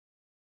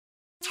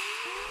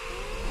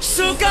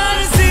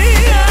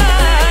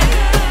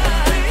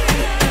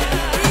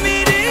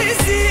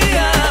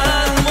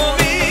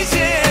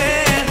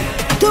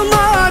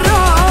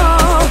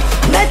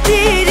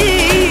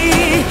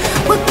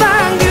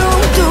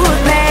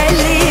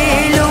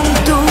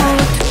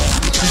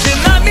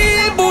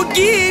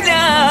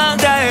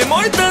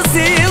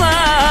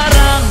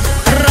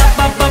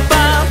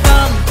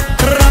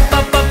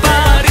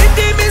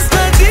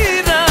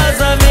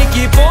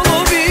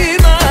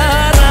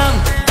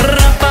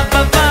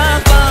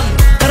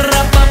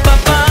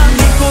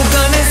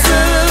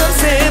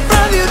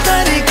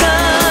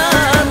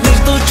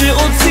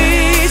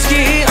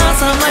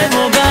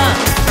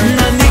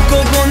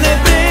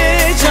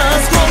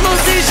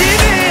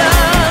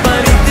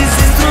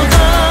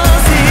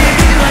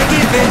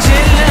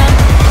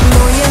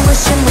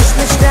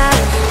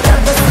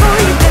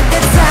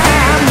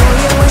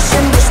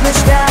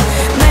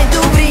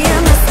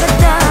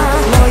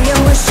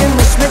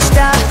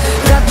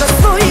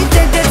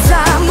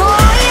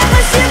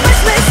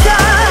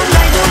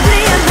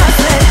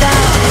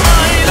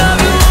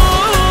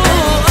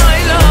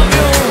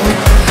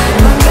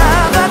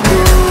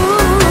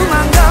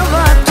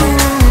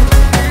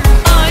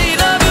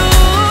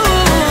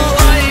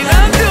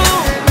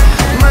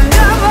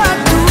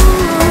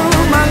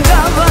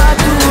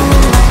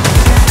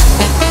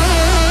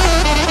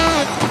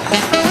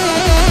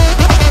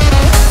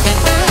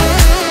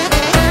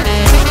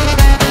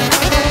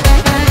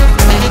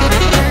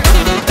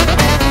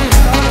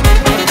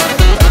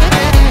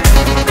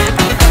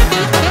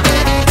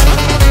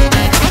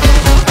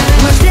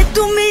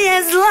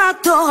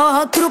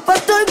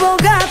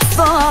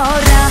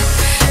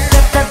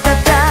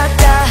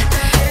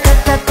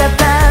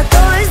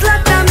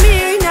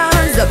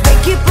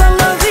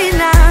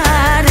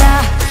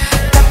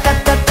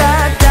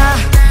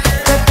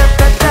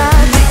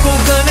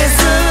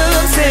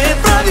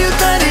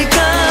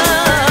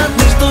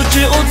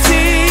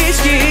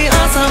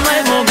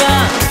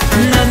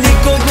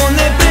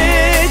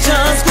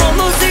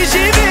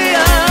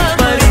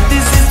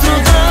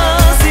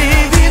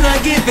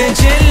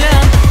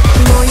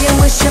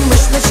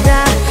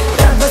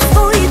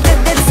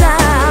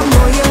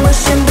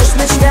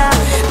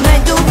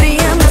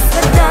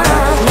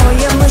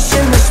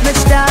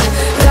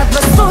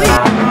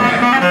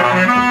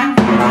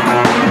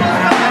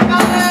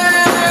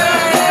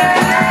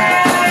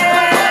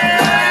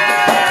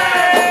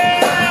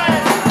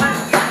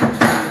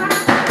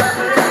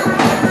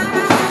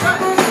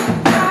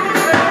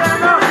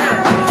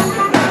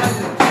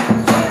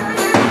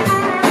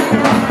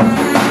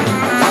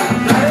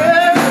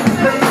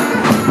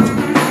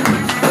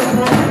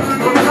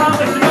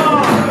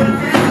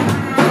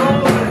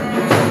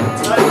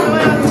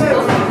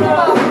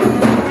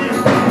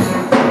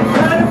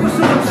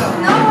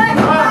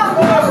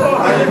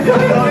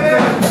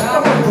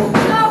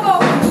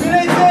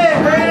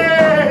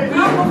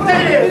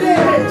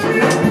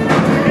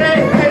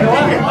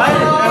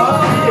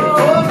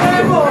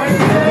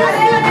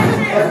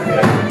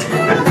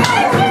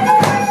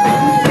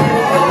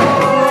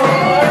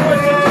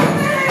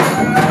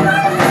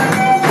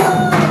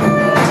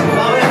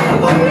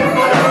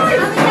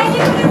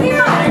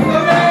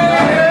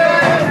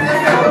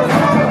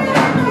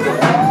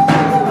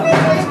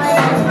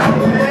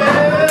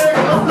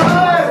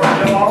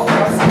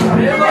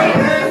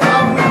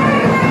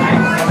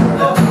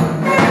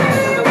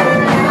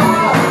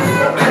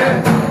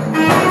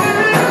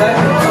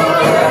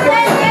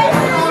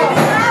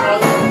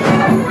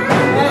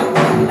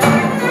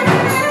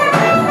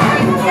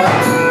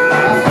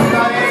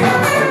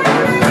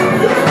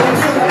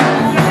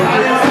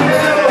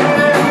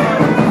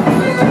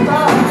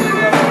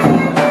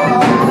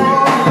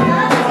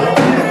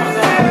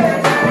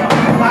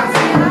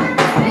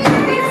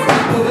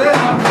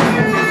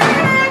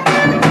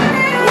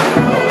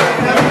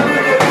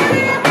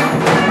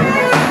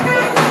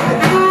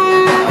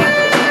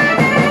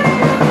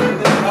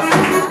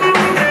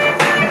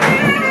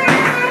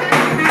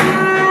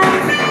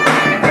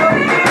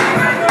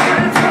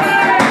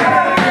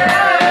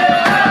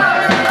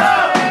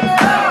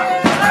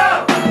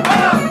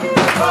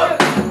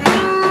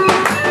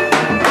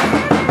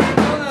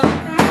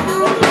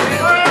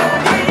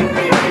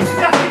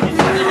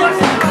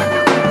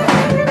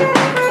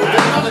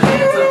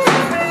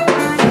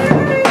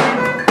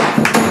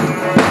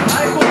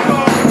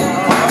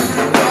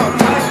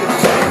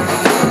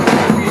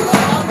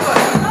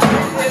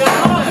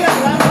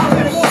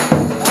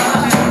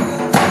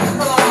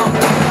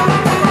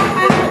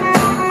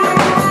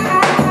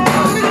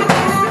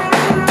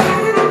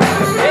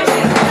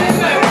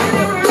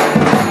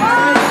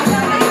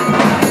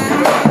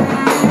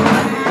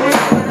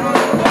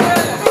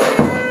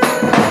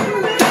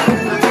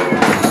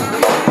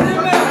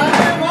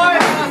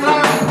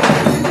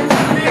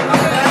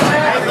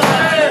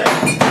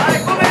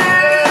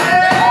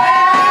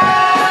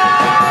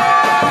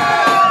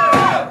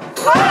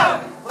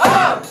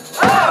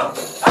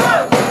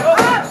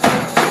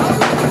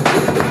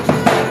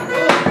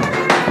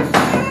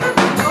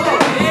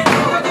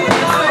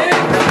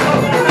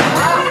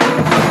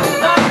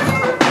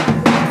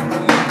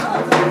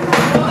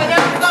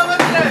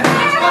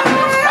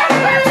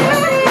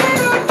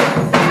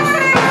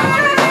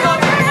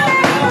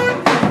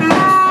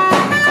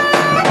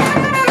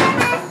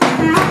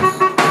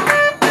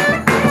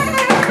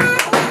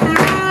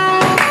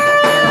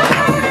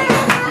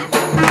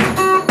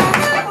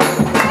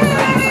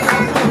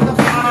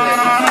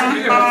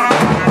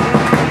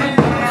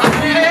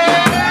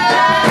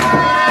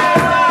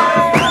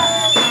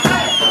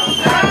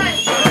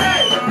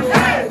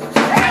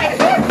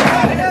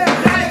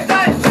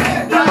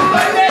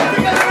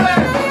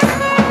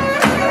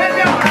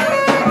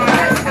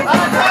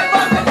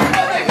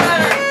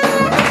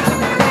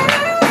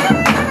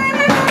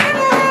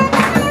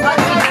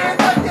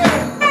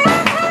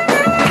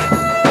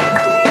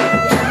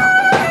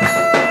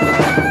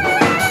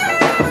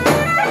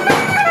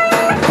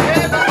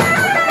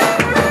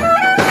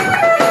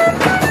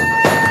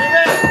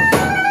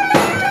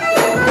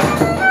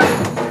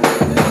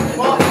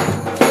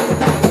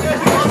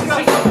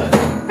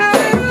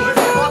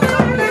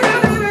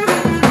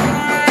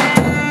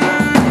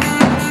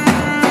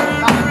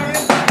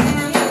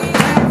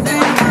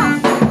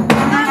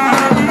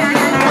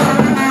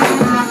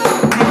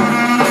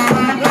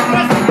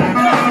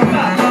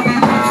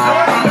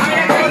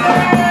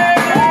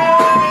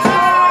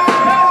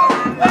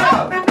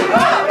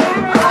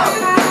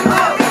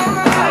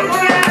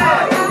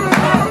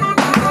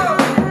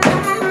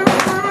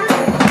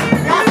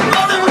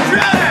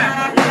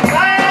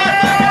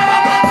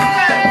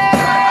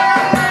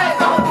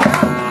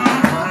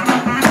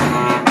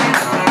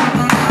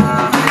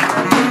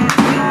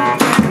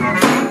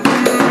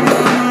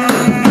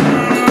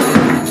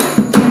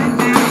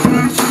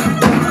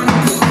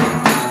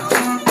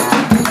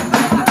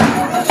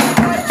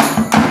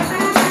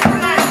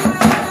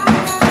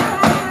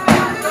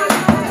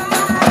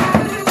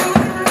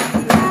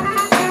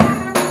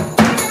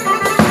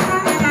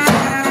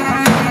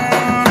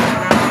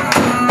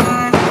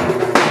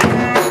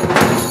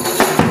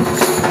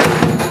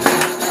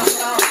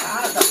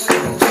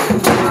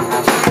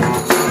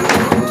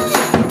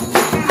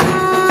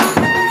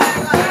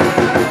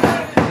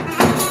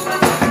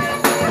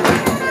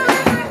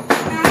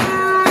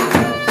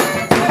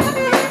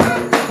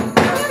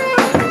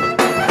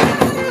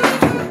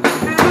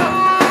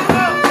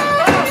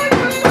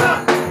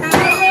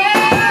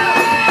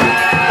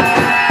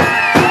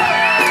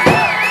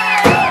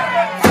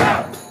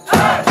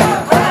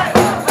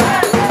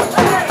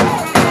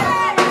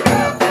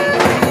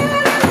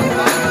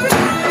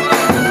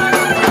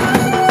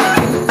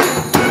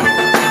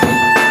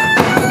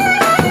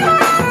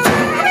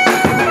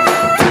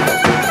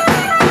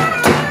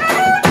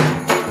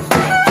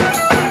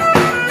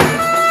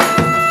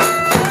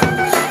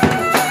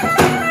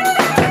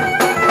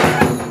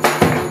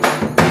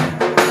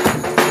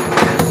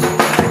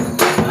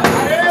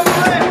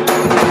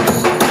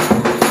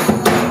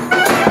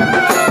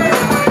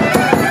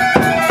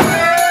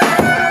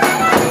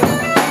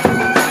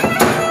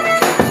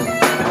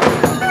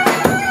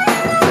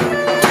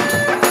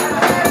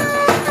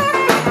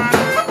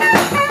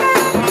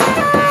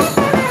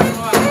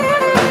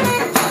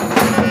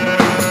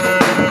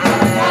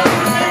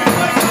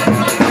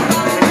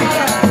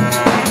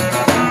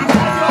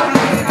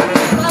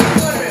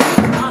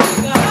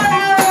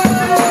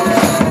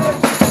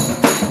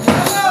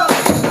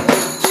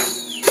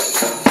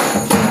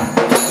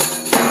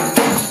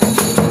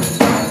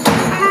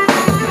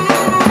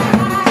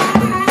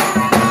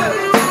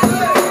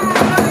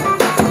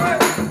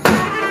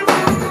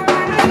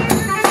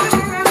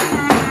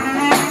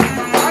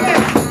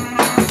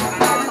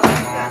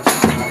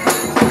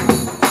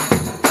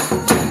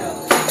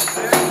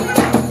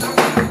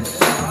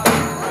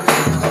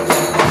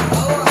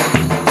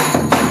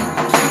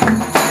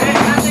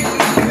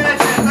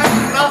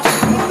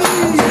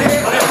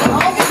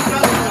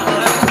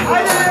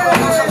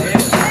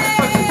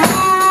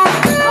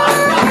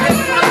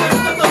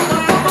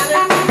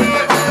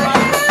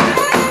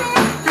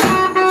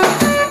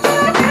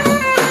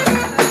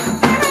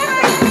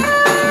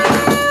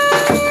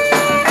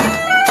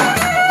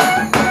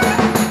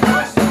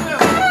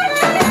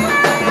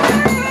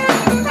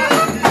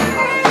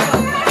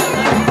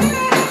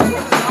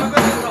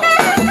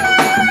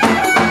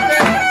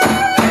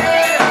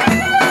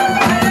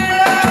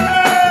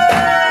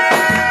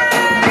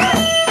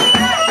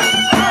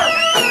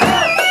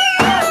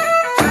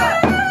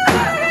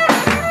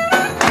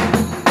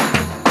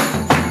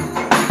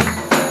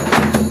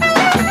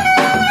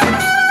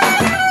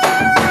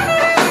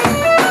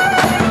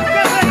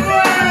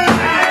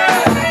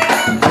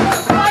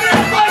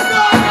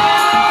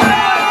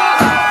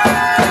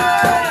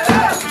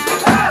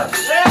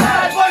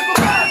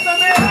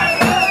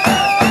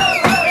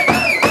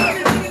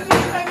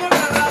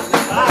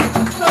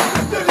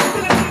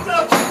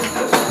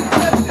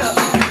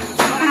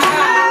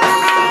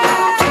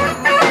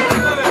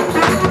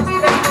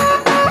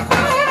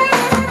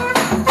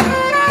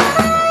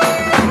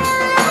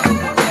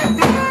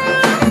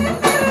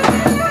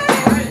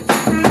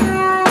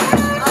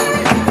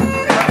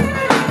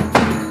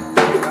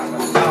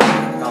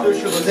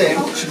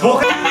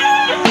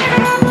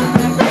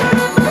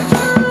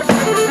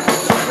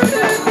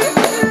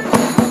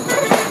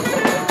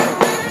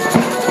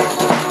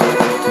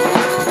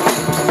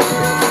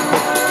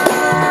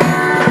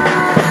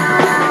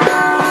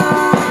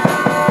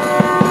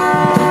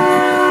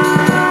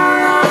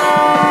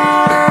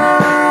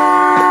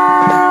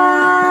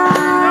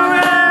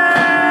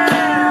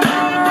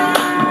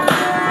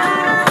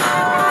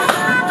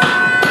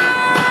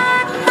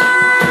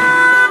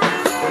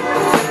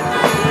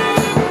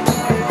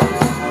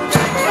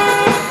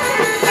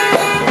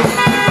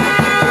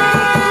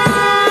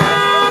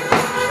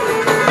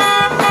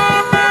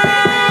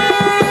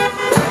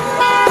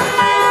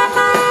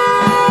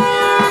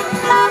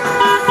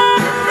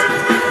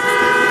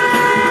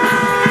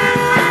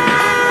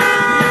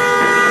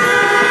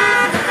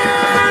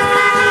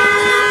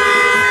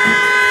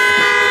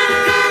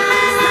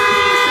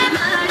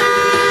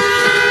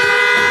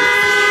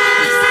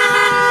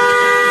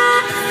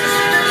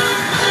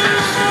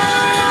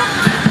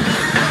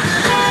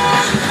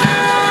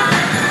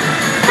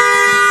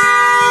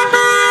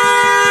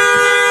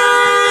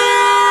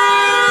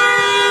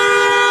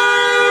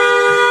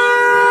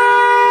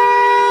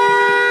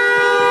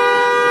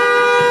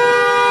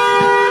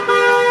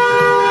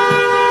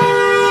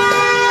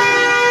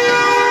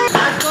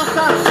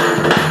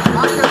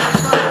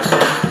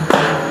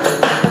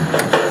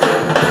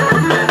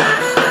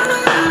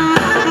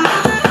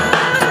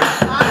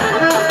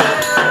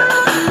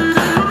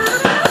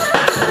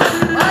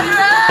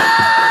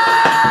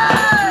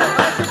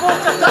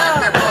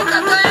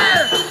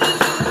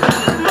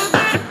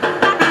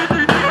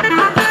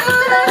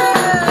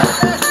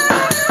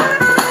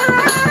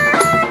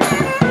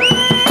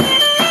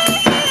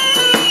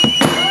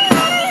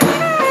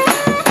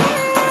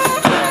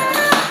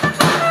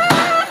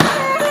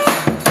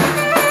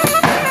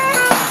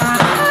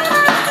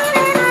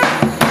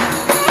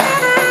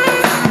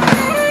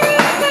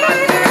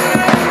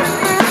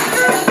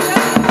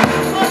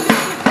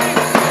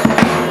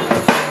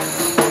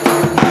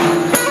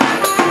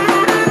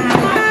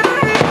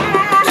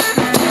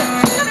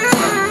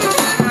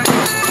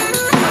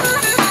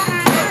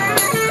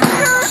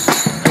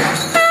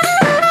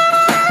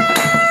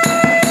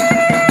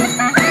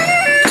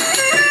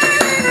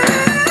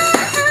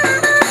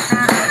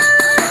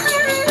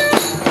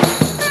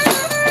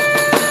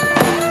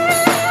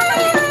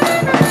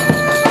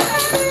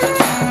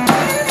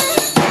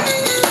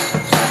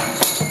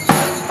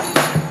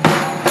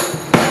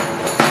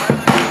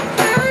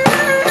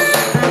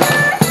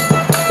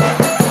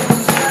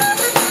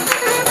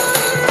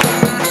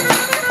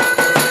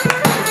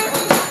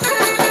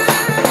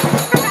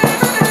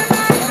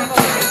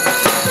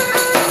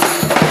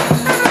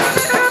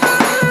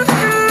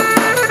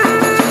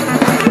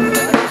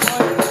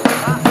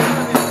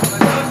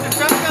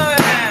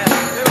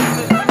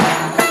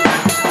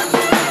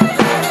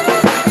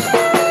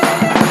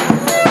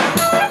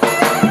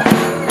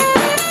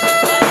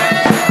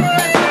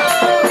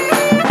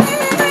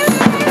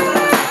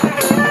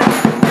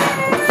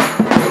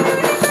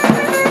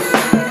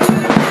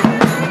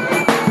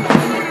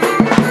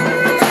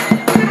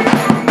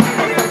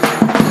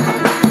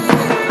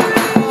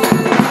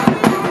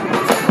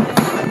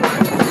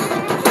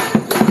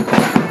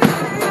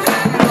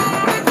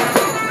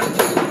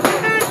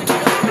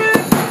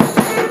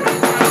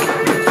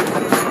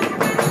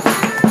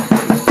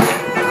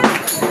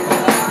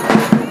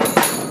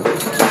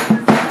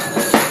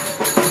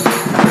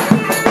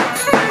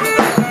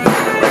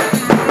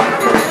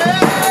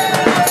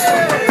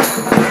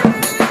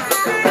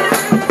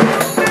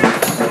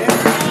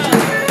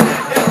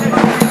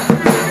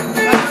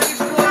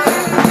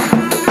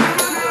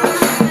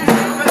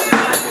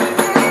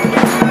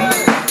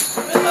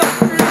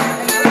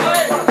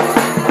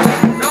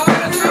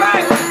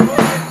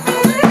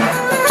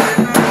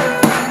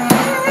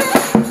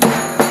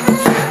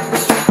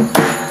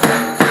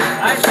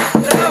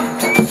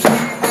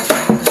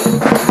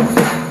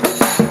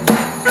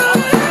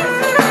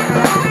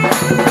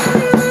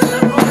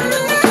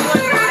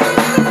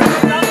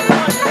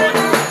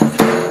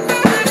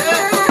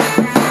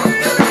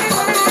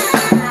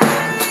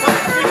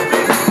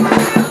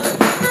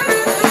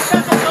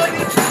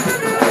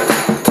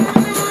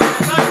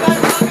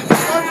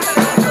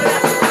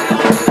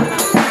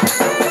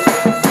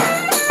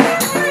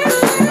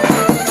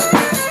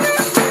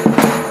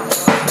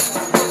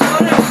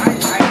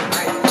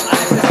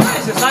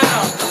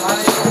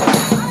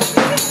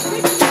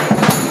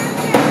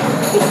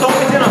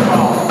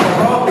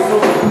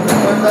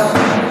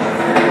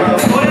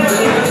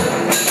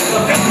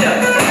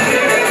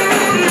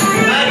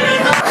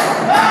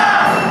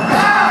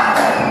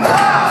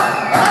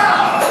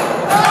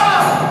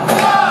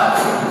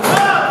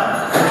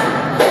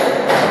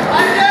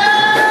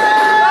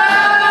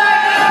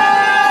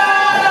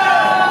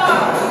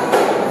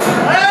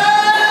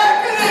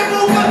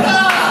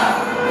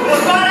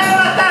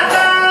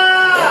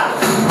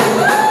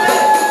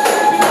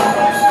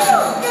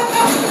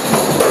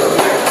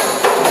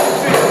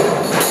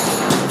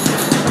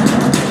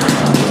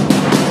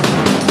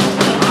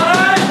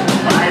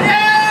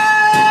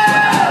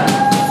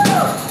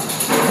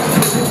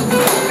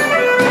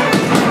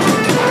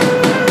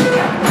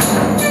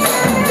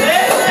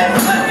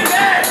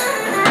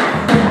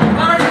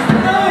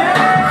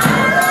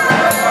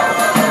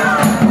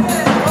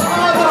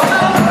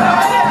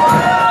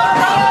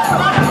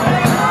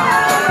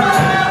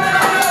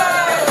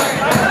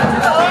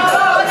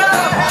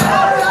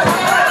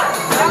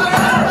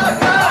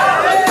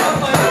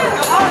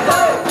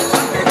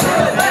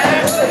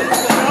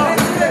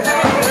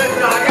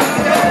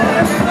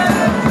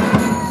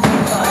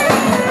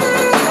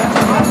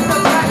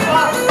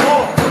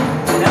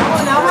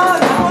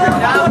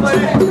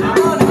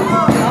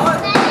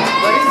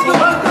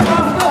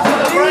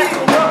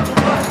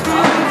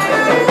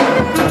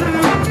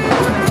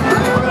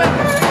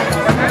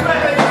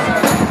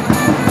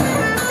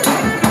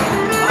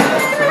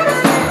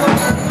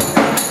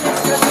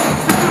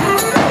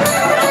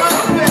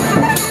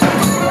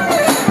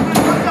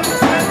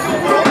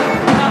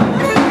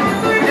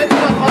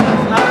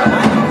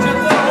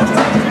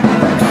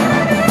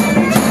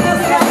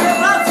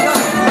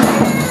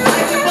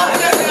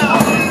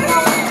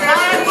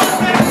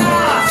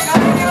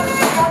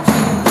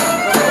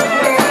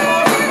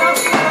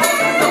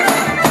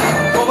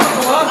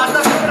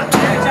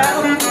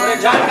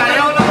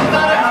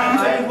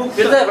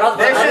 да е, брат.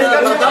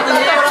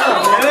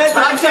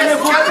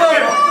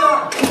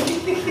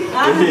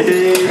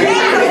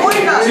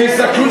 Ще се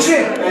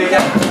заключи?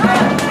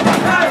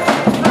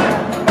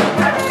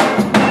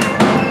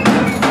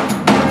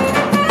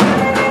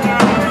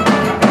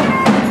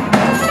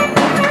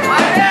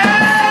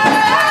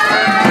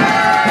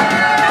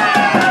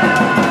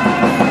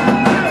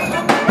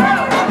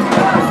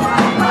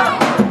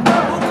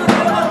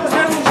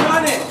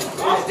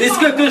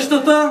 Иска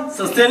къщата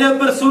с целия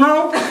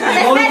персонал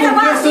и нови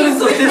компресори с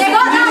 10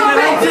 години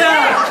гаранция.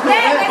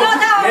 Не го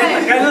даваме.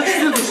 Така иначе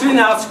сте дошли,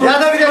 няма всичко. Я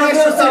да видя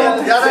нещо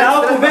само.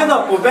 Трябва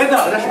победа,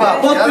 победа.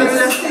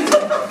 Подпис.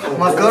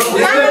 Макар.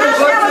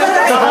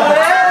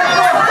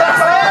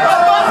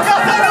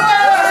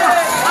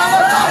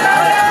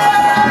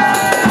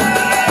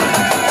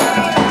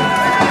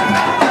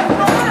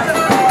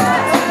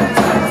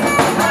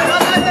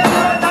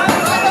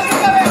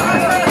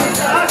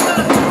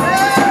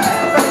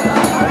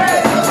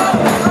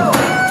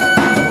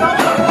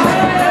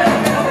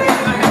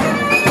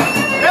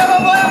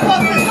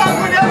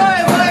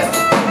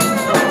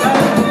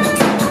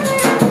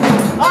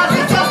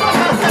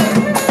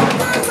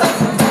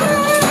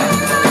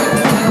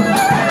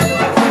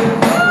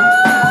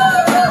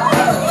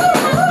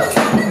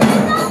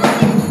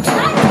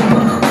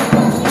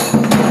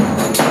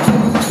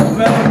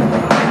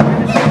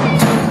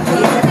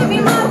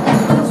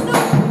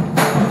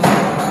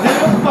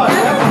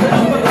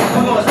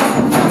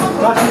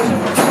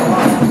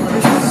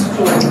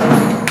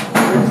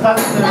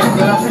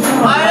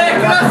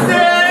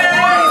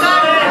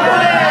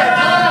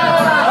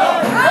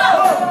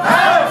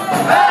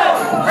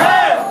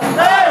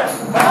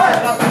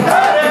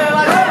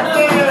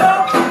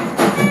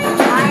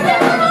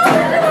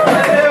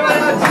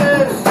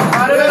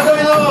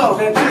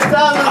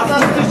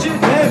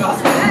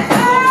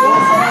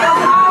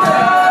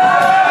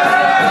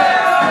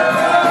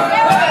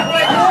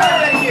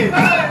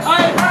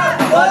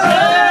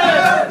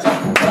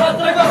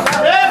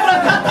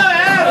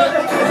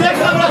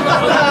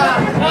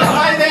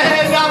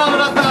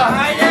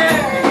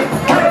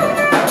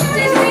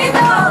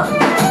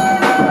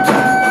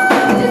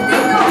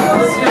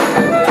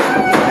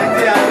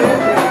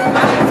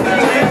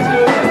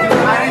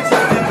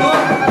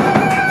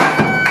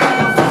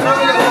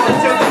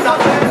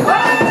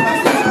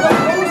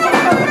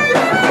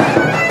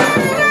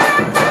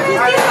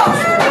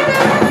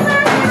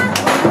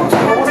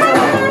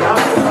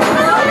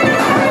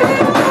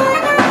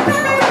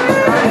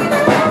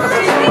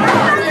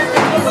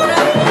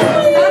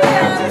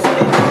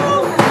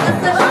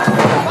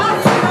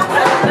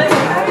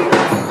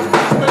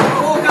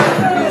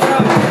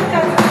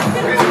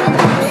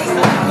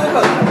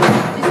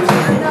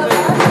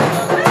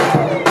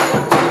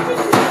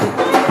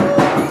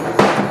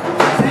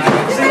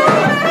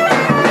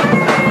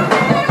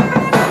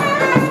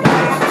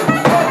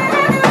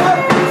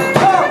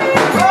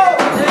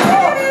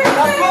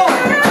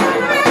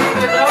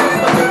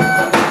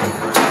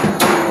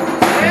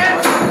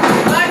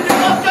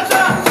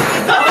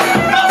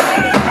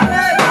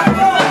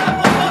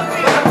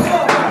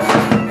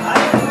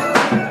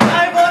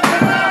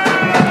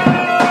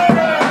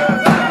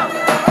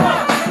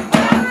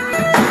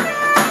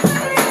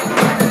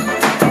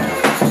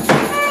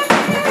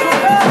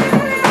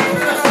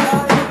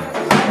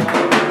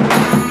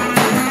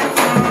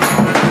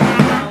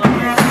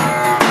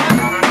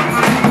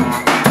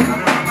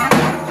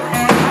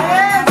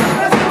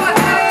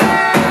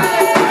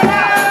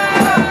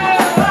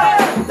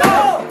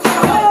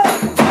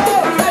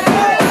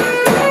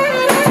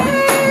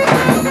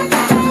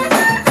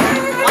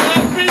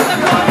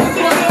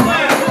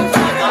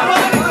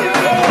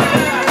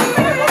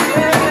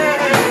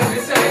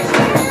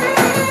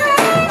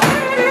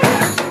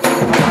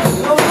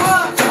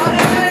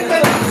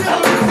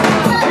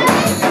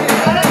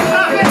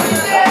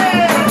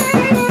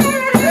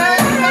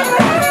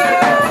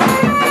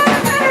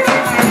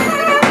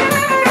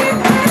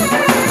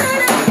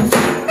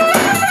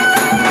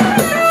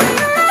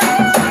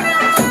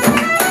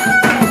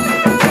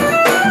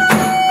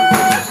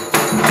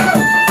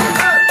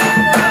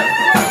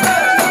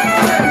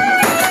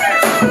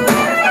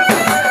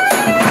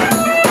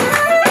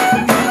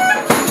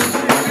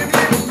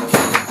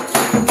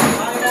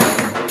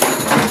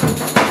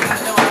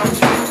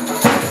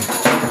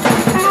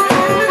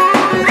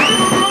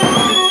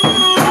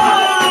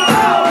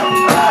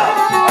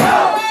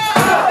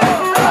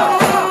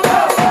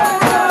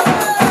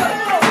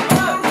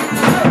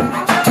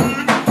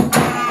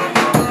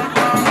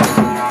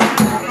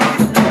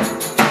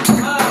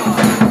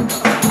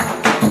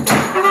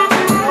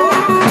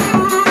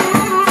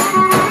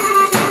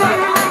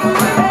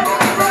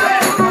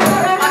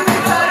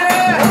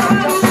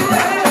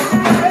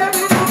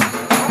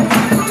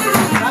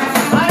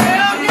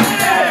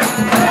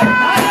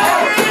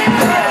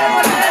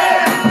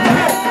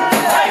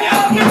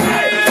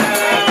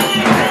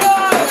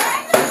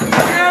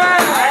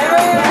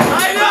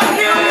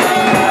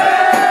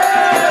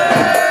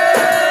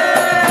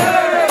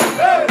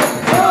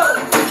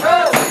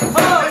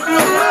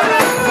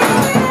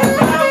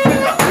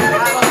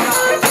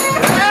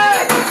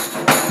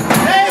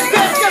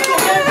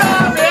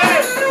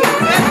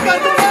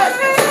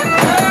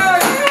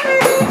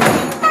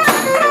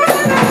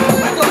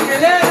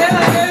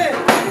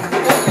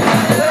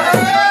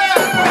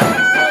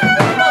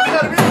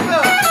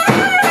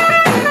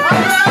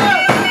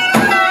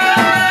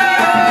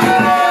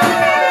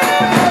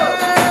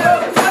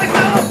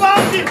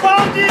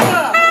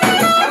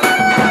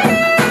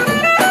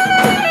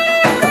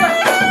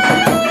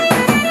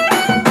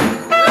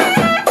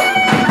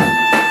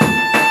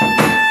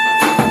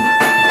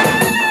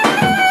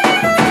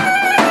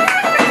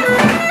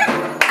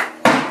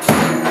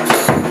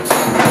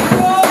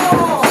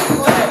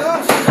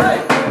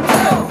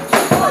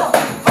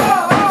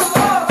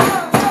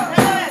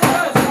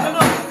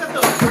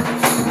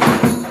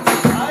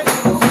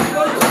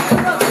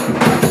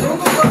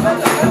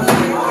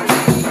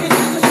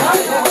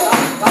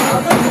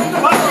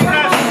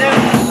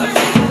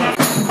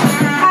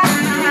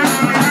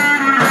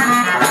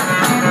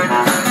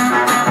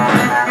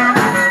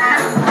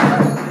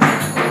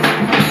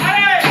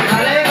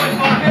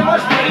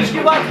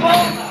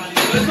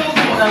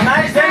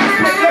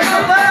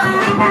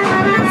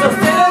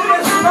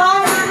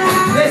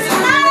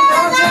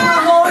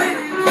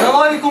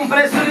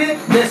 компресори,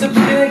 10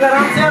 години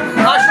гаранция,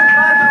 аз ще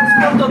правя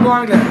транспорта до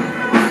Англия.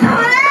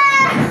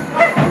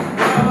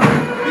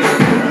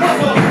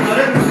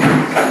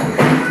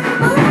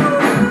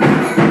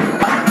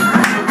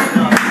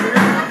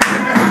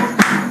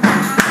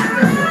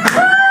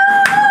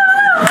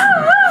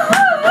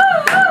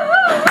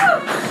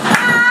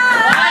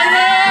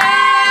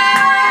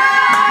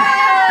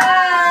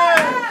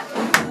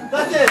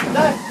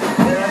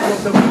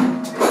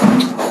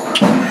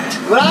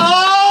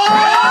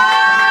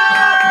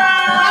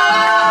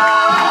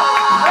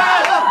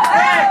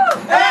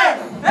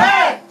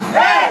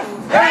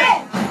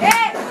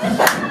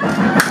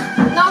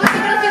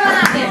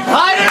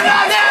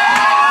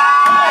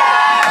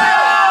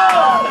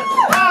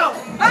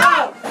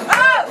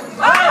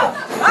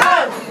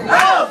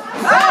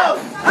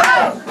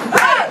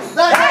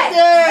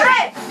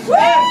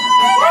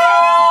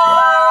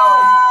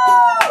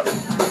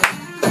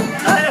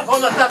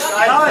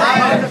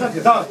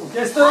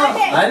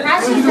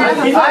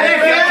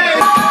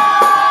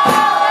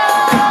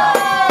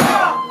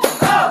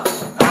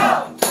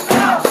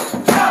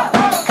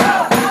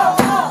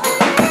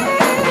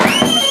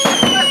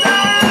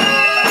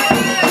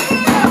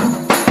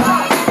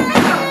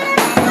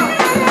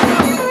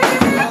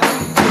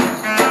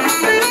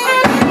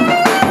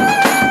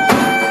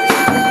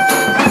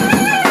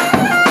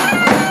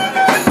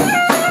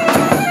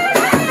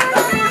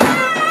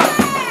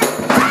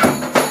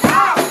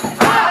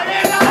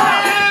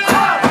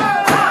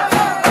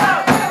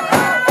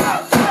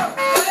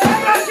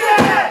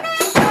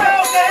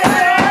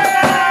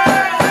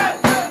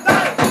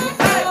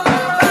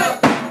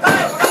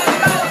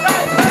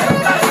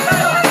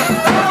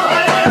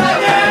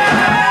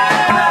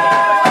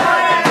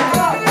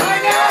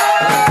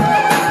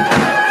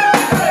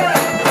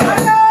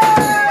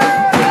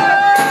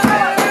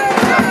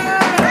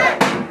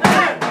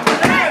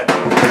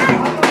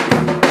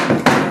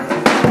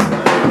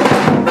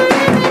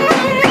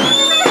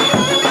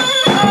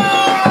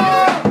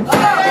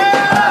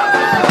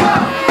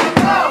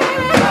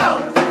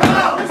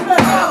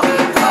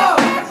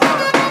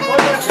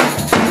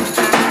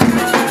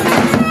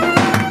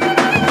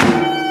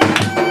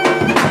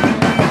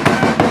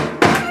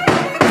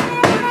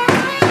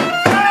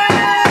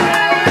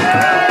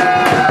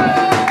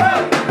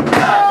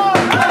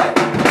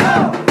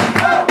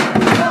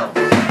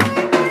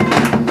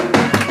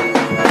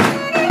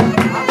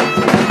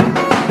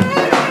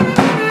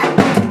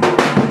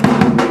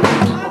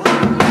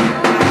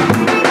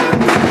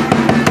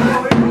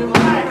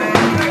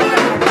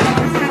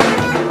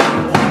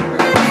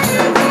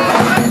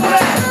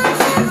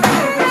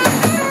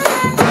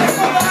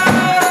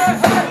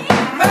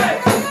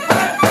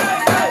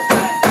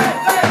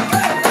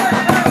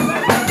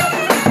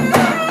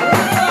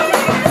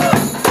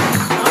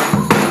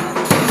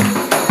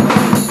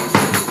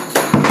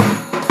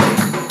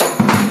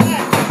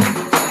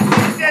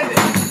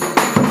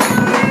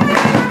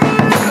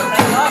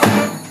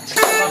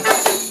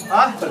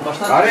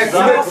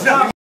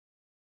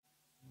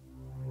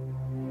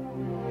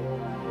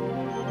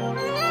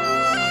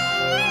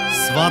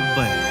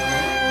 Сватба е.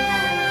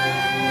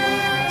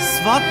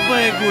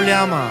 Сватба е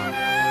голяма.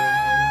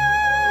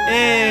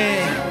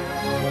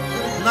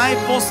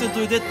 Най-после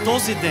дойде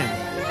този ден.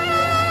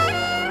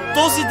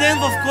 Този ден,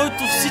 в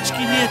който всички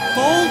ние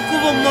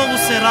толкова много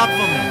се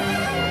радваме.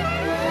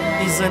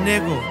 И за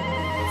него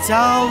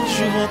цял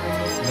живот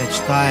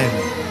мечтаем.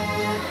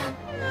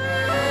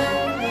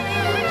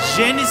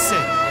 Жени се!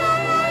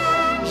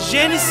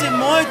 Жени се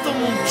моето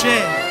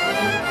момче!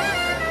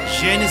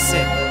 Жени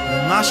се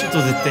нашето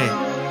дете!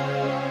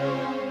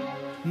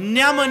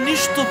 Няма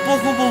нищо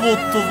по-хубаво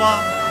от това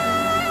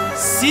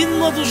син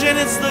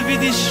младоженец да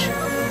видиш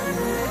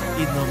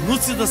и на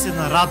внуци да се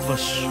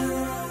нарадваш.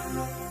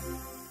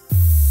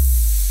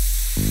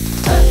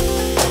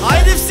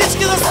 Айде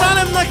всички да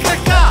станем на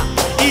крака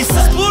и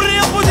с бурни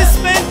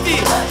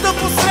аплодисменти да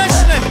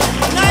посрещнем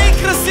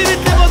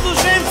най-красивите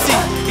младоженци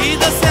и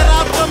да се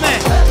радваме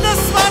на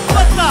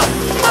сватбата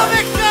на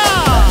века!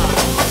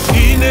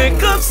 И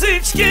нека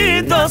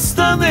всички да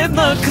стане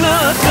на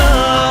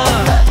крака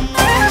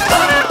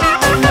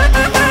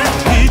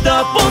и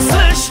да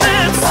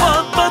посрещнем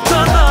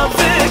сватбата на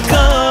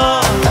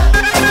века.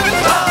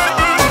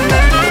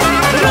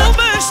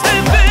 Робе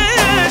ще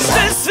пее,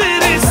 ще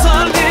свири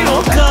сали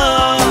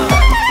ока,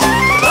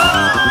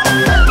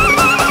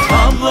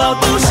 а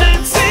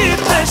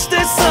младоженците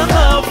ще са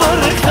на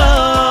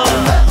върха.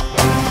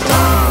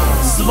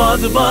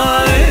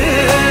 Сватба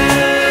е,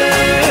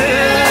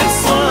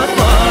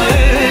 сватба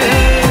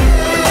е,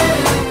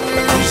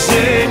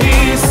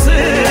 жени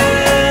се.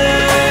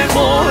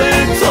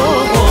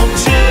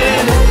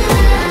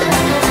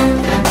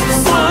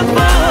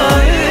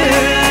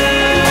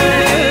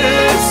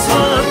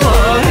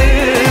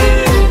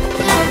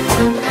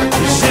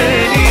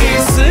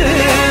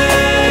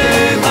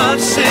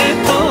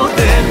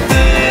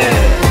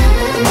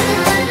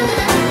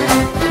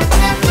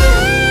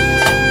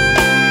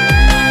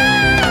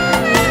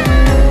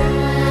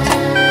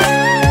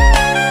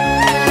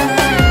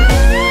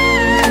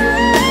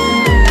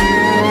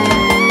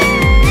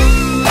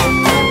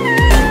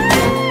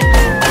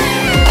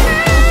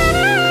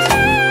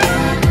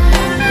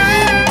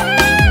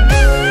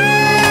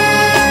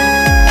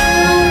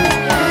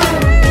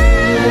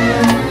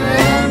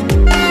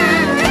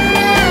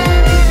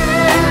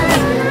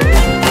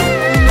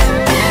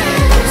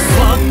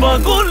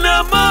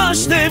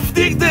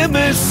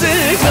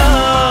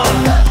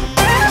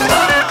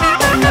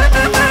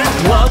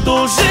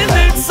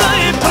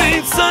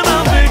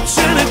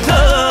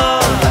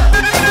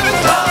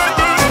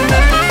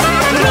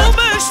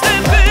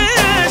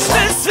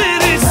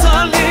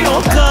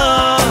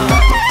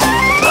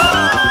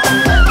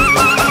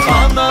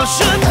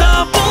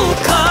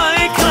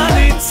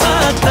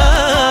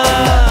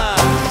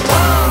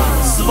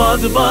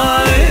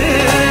 Сватба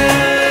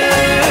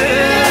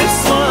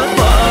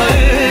сватба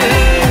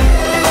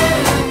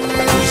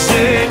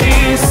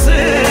жени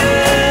се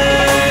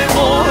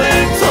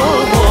моето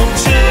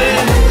момче.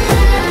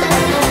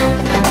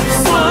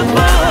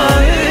 Сватба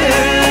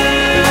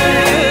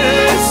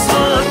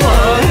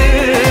сватба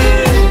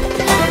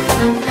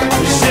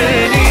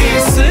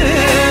жени се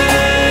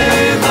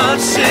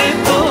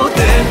нашето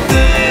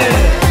дете.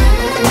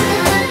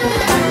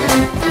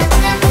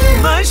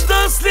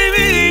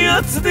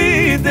 Най-щастливият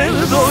ни ден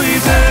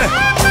дойде.